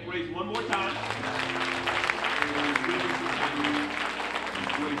Lord a hand praise one more time?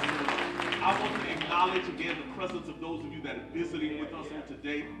 I want to acknowledge again the presence of those of you that are visiting with us on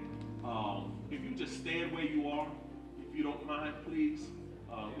today. If you just stand where you are, if you don't mind, please.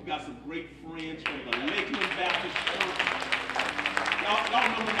 We've got some great friends from the Lakeland Baptist Church. Y'all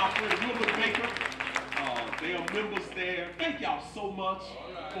remember my friend Wilbur Baker? They are members there. Thank y'all so much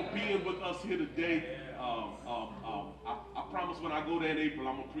for being with us here today. I promise when I go there in April,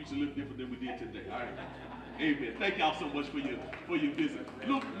 I'm going to preach a little different than we did today. All right. Amen. Thank y'all so much for your visit.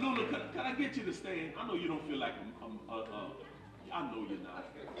 Lula, can I get you to stand? I know you don't feel like I know you're not.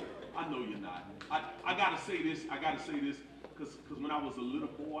 I know you're not. I got to say this. Because when I was a little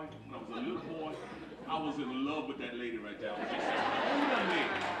boy, I was in love with that lady right there.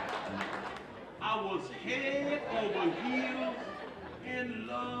 I was head over heels in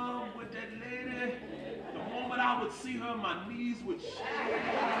love with that lady. The moment I would see her, my knees would shake.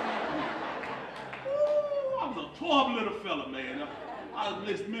 Ooh, I was a tall little fella, man. I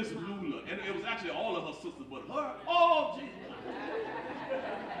was Miss Lula, and it was actually all of her sisters, but her, oh, Jesus.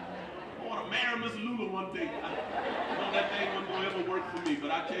 I want to marry Miss Lula one day. I know that thing wasn't going to ever work for me,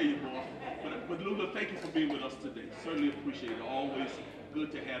 but I tell you, boy. But Lula, thank you for being with us today. Certainly appreciate it. Always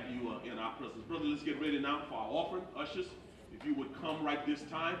good to have you in our presence. Brother, let's get ready now for our offering. Ushers, if you would come right this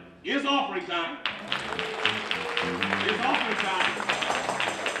time. It's offering time. It's offering time.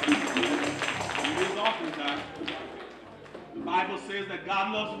 It is offering time. The Bible says that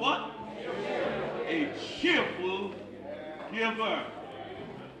God loves what? A cheerful giver.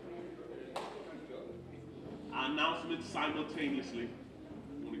 Our announcements simultaneously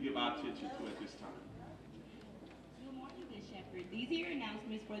we want to give our attention to at this time. Good morning, Good Shepherd. These are your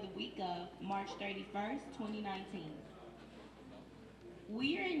announcements for the week of March 31st, 2019.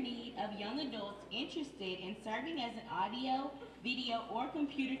 We are in need of young adults interested in serving as an audio, video, or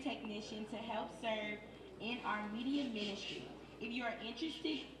computer technician to help serve in our media ministry. If you are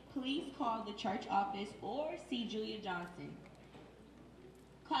interested, please call the church office or see Julia Johnson.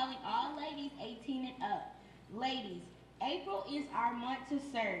 Calling all ladies 18 and up. Ladies, April is our month to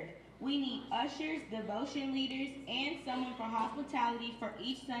serve. We need ushers, devotion leaders, and someone for hospitality for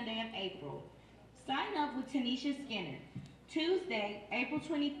each Sunday of April. Sign up with Tanisha Skinner. Tuesday, April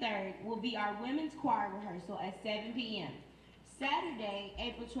 23rd, will be our women's choir rehearsal at 7 p.m. Saturday,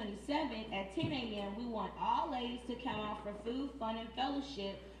 April 27th at 10 a.m., we want all ladies to come out for food, fun, and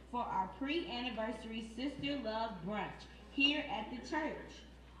fellowship for our pre-anniversary Sister Love Brunch here at the church.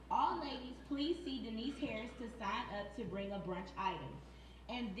 All ladies, please see Denise Harris to sign up to bring a brunch item.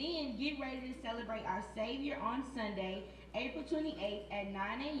 And then get ready to celebrate our Savior on Sunday April 28th at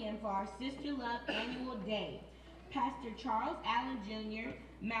 9 a.m. for our Sister Love Annual Day. Pastor Charles Allen Jr.,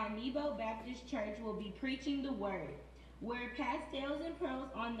 Mount Nebo Baptist Church, will be preaching the word. Wear pastels and pearls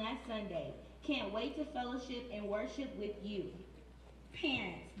on that Sunday. Can't wait to fellowship and worship with you.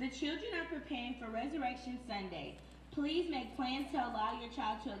 Parents, the children are preparing for Resurrection Sunday. Please make plans to allow your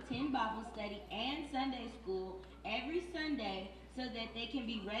child to attend Bible study and Sunday school every Sunday so that they can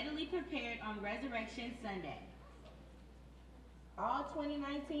be readily prepared on Resurrection Sunday. All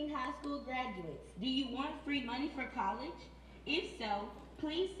 2019 high school graduates, do you want free money for college? If so,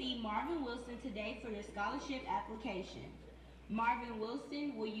 please see Marvin Wilson today for your scholarship application. Marvin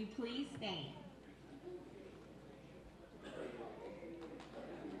Wilson, will you please stand?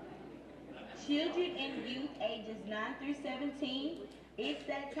 Children and youth ages 9 through 17, it's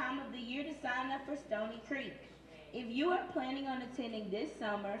that time of the year to sign up for Stony Creek. If you are planning on attending this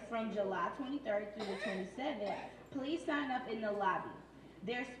summer from July 23rd through the 27th, please sign up in the lobby.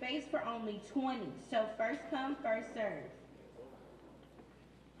 There's space for only 20, so first come, first serve.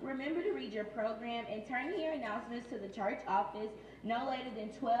 Remember to read your program and turn in your announcements to the church office no later than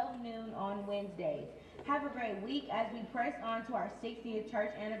 12 noon on Wednesdays. Have a great week as we press on to our 60th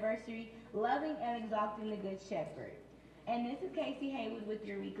church anniversary, loving and exalting the Good Shepherd. And this is Casey Haywood with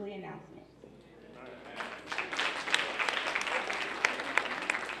your weekly announcements.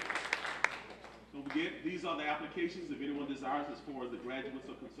 Don't forget, these are the applications. If anyone desires, as far as the graduates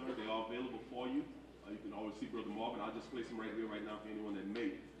are concerned, they are available for you. You can always see Brother Marvin. I'll just place them right here right now for anyone that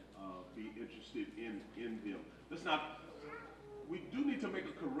may be interested in them. We do need to make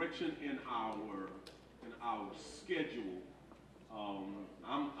a correction in our schedule.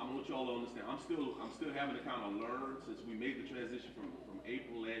 I want y'all to understand. I'm still having to kind of learn, since we made the transition from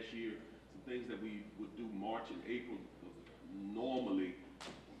April last year. Some things that we would do March and April normally,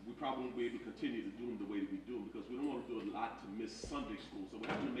 we probably won't be able to continue to do them the way that we do them, because we don't want to do a lot to miss Sunday school. So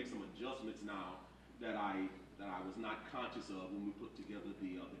we're having to make some adjustments now that I was not conscious of when we put together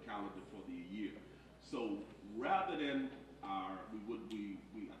the calendar for the year. So rather than I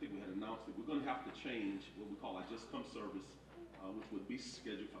think we had announced it, we're going to have to change what we call our Just Come service, which would be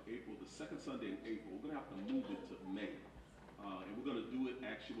scheduled for April, the second Sunday in April. We're going to have to move it to May. And we're going to do it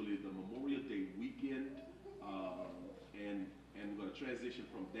actually the Memorial Day weekend, and we're going to transition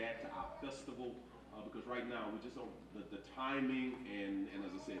from that to our festival, because right now we just don't, the timing and as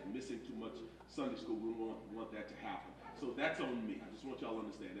I said, missing too much Sunday school, we don't want that to happen. So that's on me. I just want y'all to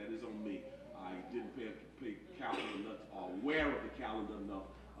understand that is on me. I didn't pay calendar enough, or aware of the calendar enough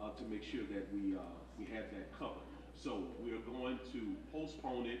to make sure that we had that covered. So we are going to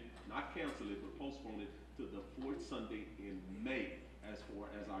postpone it, not cancel it, but postpone it to the fourth Sunday in May as far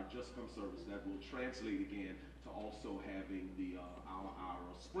as our Just Come service. That will translate again to also having our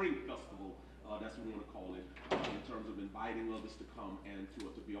spring festival. That's what we want to call it, in terms of inviting others to come and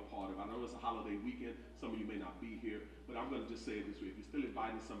to be a part of it. I know it's a holiday weekend. Some of you may not be here, but I'm going to just say it this way. If you're still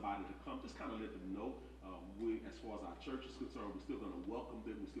inviting somebody to come, just kind of let them know. As far as our church is concerned, we're still going to welcome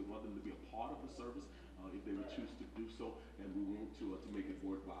them. We still want them to be a part of the service if they would choose to do so, and we want to make it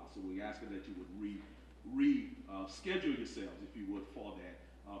worthwhile. So we're asking that you would schedule yourselves, if you would, for that.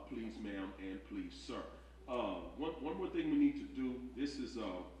 Please, ma'am, and please, sir. One more thing we need to do. This is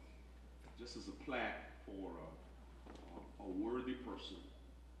just as a plaque for a worthy person.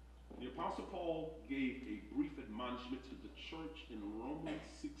 The Apostle Paul gave a brief admonishment to the church in Romans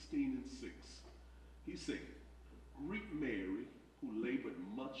 16:6. He said, "Greet Mary, who labored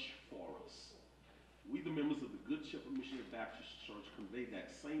much for us." We, the members of the Good Shepherd Missionary Baptist Church, convey that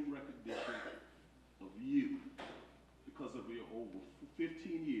same recognition of you because of your over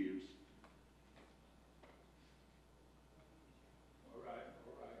 15 years. All right.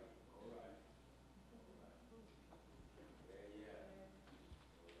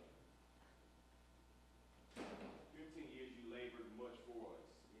 15 years you labored much for us.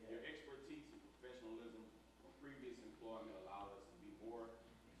 Yeah. Your expertise and professionalism from previous employment allowed us to be more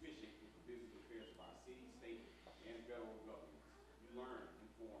efficient with the business affairs of our city, state, and federal governments. You learned,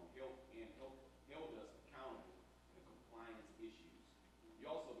 informed, held us accountable in the compliance issues. You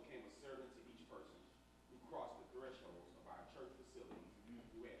also became a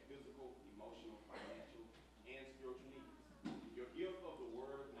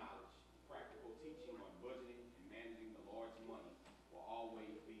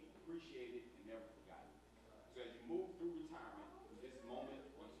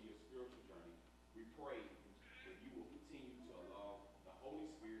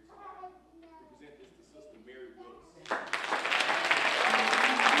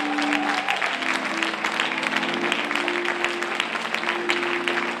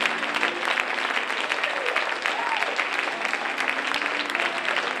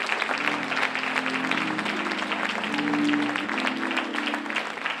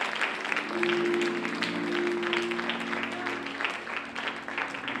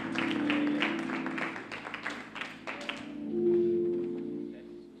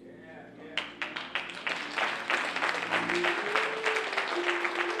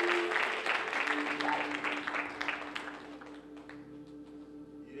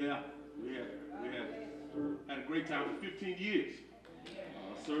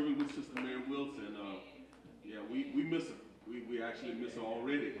serving with Sister Mary Wilson. Yeah, we miss her. We actually miss her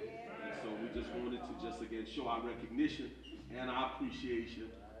already. And so we just wanted to just again show our recognition and our appreciation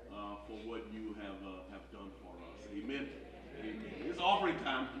for what you have done for us. Amen. Amen. It's offering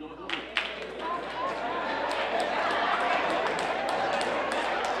time. No, go ahead.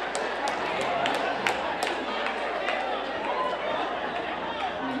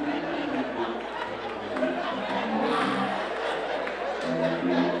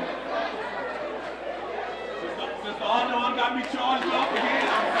 Sister Arnold got me charged up again.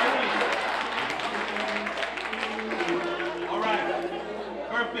 I'm all right.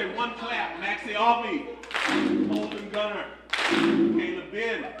 Birthday, one clap. Maxie Arby, Holden Gunner, Caleb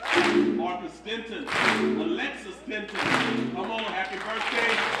Ben, Marcus Stenton, Alexis Stenton. Come on, happy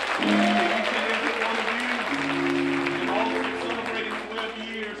birthday to each and every one of you. And also celebrating 12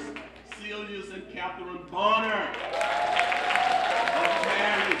 years, Celia's and Catherine Bonner of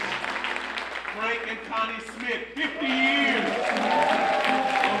marriage. Frank and Connie Smith, 50 years of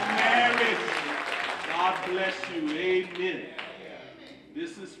marriage. God bless you. Amen.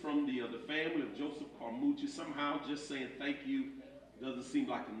 This is from the family of Joseph Carmucci. Somehow just saying thank you doesn't seem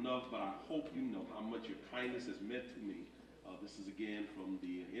like enough, but I hope you know how much your kindness has meant to me. This is again from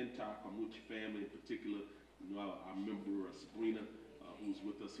the entire Carmucci family, in particular. You know, I remember Sabrina, who's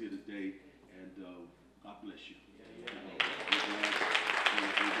with us here today, and God bless you.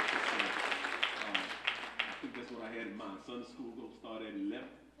 I think that's what I had in mind. Sunday school going to start at 11,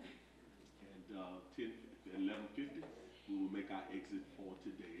 and 11:50. We will make our exit for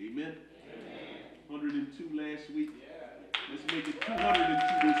today. Amen? Amen. 102 last week. Let's make it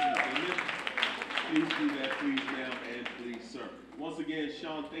 202 this week. Amen? Please do that, please, ma'am, and please, sir. Once again,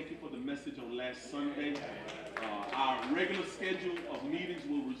 Sean, thank you for the message on last Sunday. Our regular schedule of meetings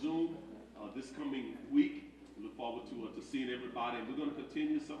will resume this coming week. We look forward to seeing everybody, and we're going to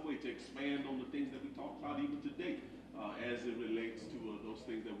continue some way to expand on the things that we talked about even today as it relates to those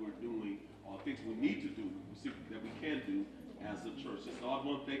things that we're doing or things we need to do, that we can do as a church. So I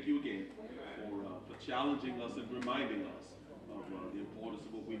want to thank you again for challenging us and reminding us of the importance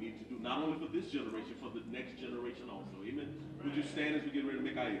of what we need to do, not only for this generation, for the next generation also. Amen? Would you stand as we get ready to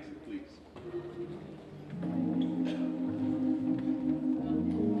make our exit, please?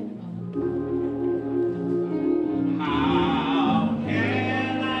 How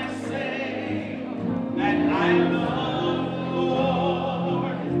can I say that I love the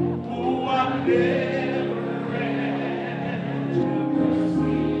Lord, who I've never read to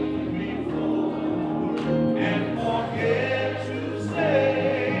see before, and forget to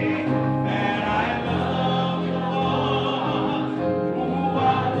say that I love the one who I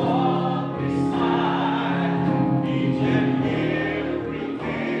walk beside each and every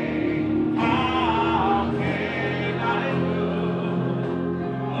day? How can I look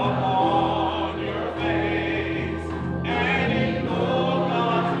upon your face and ignore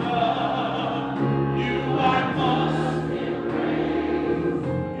God's love? You I must embrace.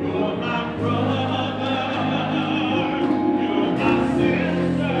 You're my brother, you're my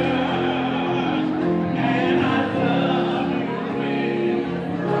sister, and I love you with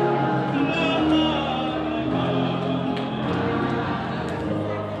love.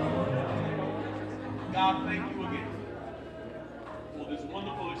 God, thank you again for this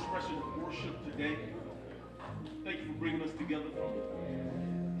wonderful expression of worship today. Thank you for bringing us together from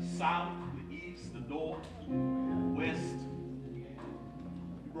the south, the east, the north, west. You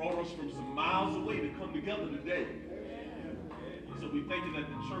brought us from some miles away to come together today. So we thank you that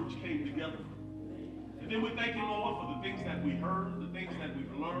the church came together. And then we thank you, Lord, for the things that we heard, the things that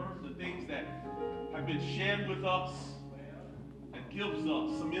we've learned, the things that have been shared with us that gives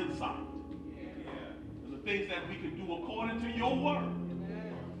us some insight. And the things that we can do according to your word.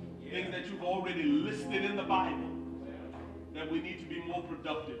 Things that you've already listed in the Bible, that we need to be more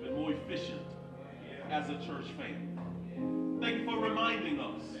productive and more efficient as a church family. Thank you for reminding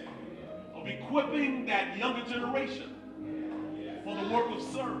us of equipping that younger generation for the work of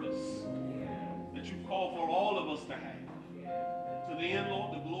service that you've called for all of us to have. To the end,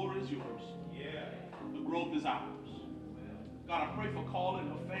 Lord, the glory is yours. The growth is ours. God, I pray for Carla and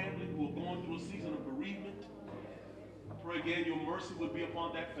her family who are going through a season of bereavement. I pray again your mercy would be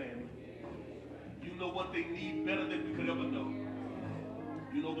upon that family. You know what they need better than we could ever know.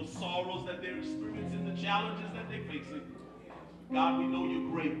 You know the sorrows that they're experiencing, the challenges that they're facing. God, we know you're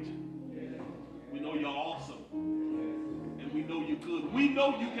great. We know you're awesome. And we know you're good. We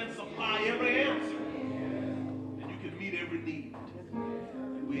know you can supply every answer. And you can meet every need.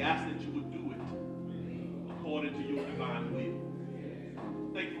 And we ask that you would do it according to your divine will.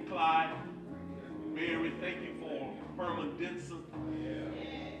 Thank you for Clyde. Mary, thank you for Herman Denson.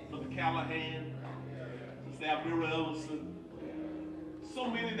 Callahan, Sister Almira Ellison. So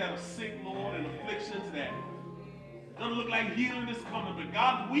many that are sick, Lord, and afflictions that doesn't look like healing is coming. But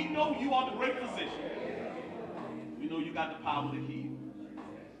God, we know you are the great physician. We know you got the power to heal.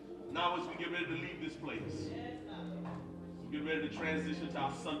 Now as we get ready to leave this place, we get ready to transition to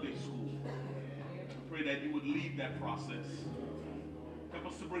our Sunday school. We pray that you would lead that process. Help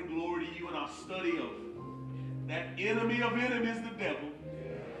us to bring glory to you in our study of that enemy of enemies, the devil.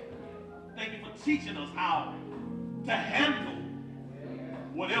 Thank you for teaching us how to handle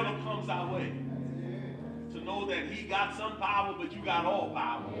whatever comes our way. To know that he got some power, but you got all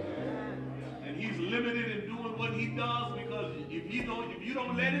power. And he's limited in doing what he does because if you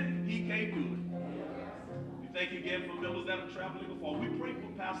don't let him, he can't do it. We thank you again for members that are traveling before. We pray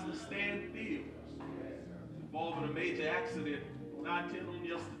for Pastor Stan Fields, involved in a major accident on I-10 on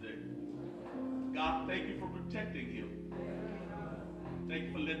yesterday. God, thank you for protecting him. Thank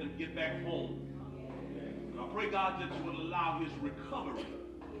you for letting him get back home. And I pray, God, that you will allow his recovery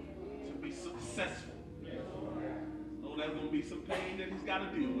to be successful. Know there's going to be some pain that he's got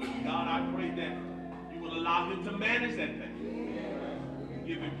to deal with. God, I pray that you will allow him to manage that pain.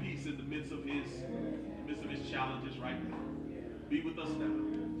 Give him peace in the midst of his challenges right now. Be with us now.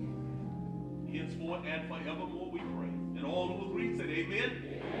 Henceforth and forevermore we pray. And all who agree said,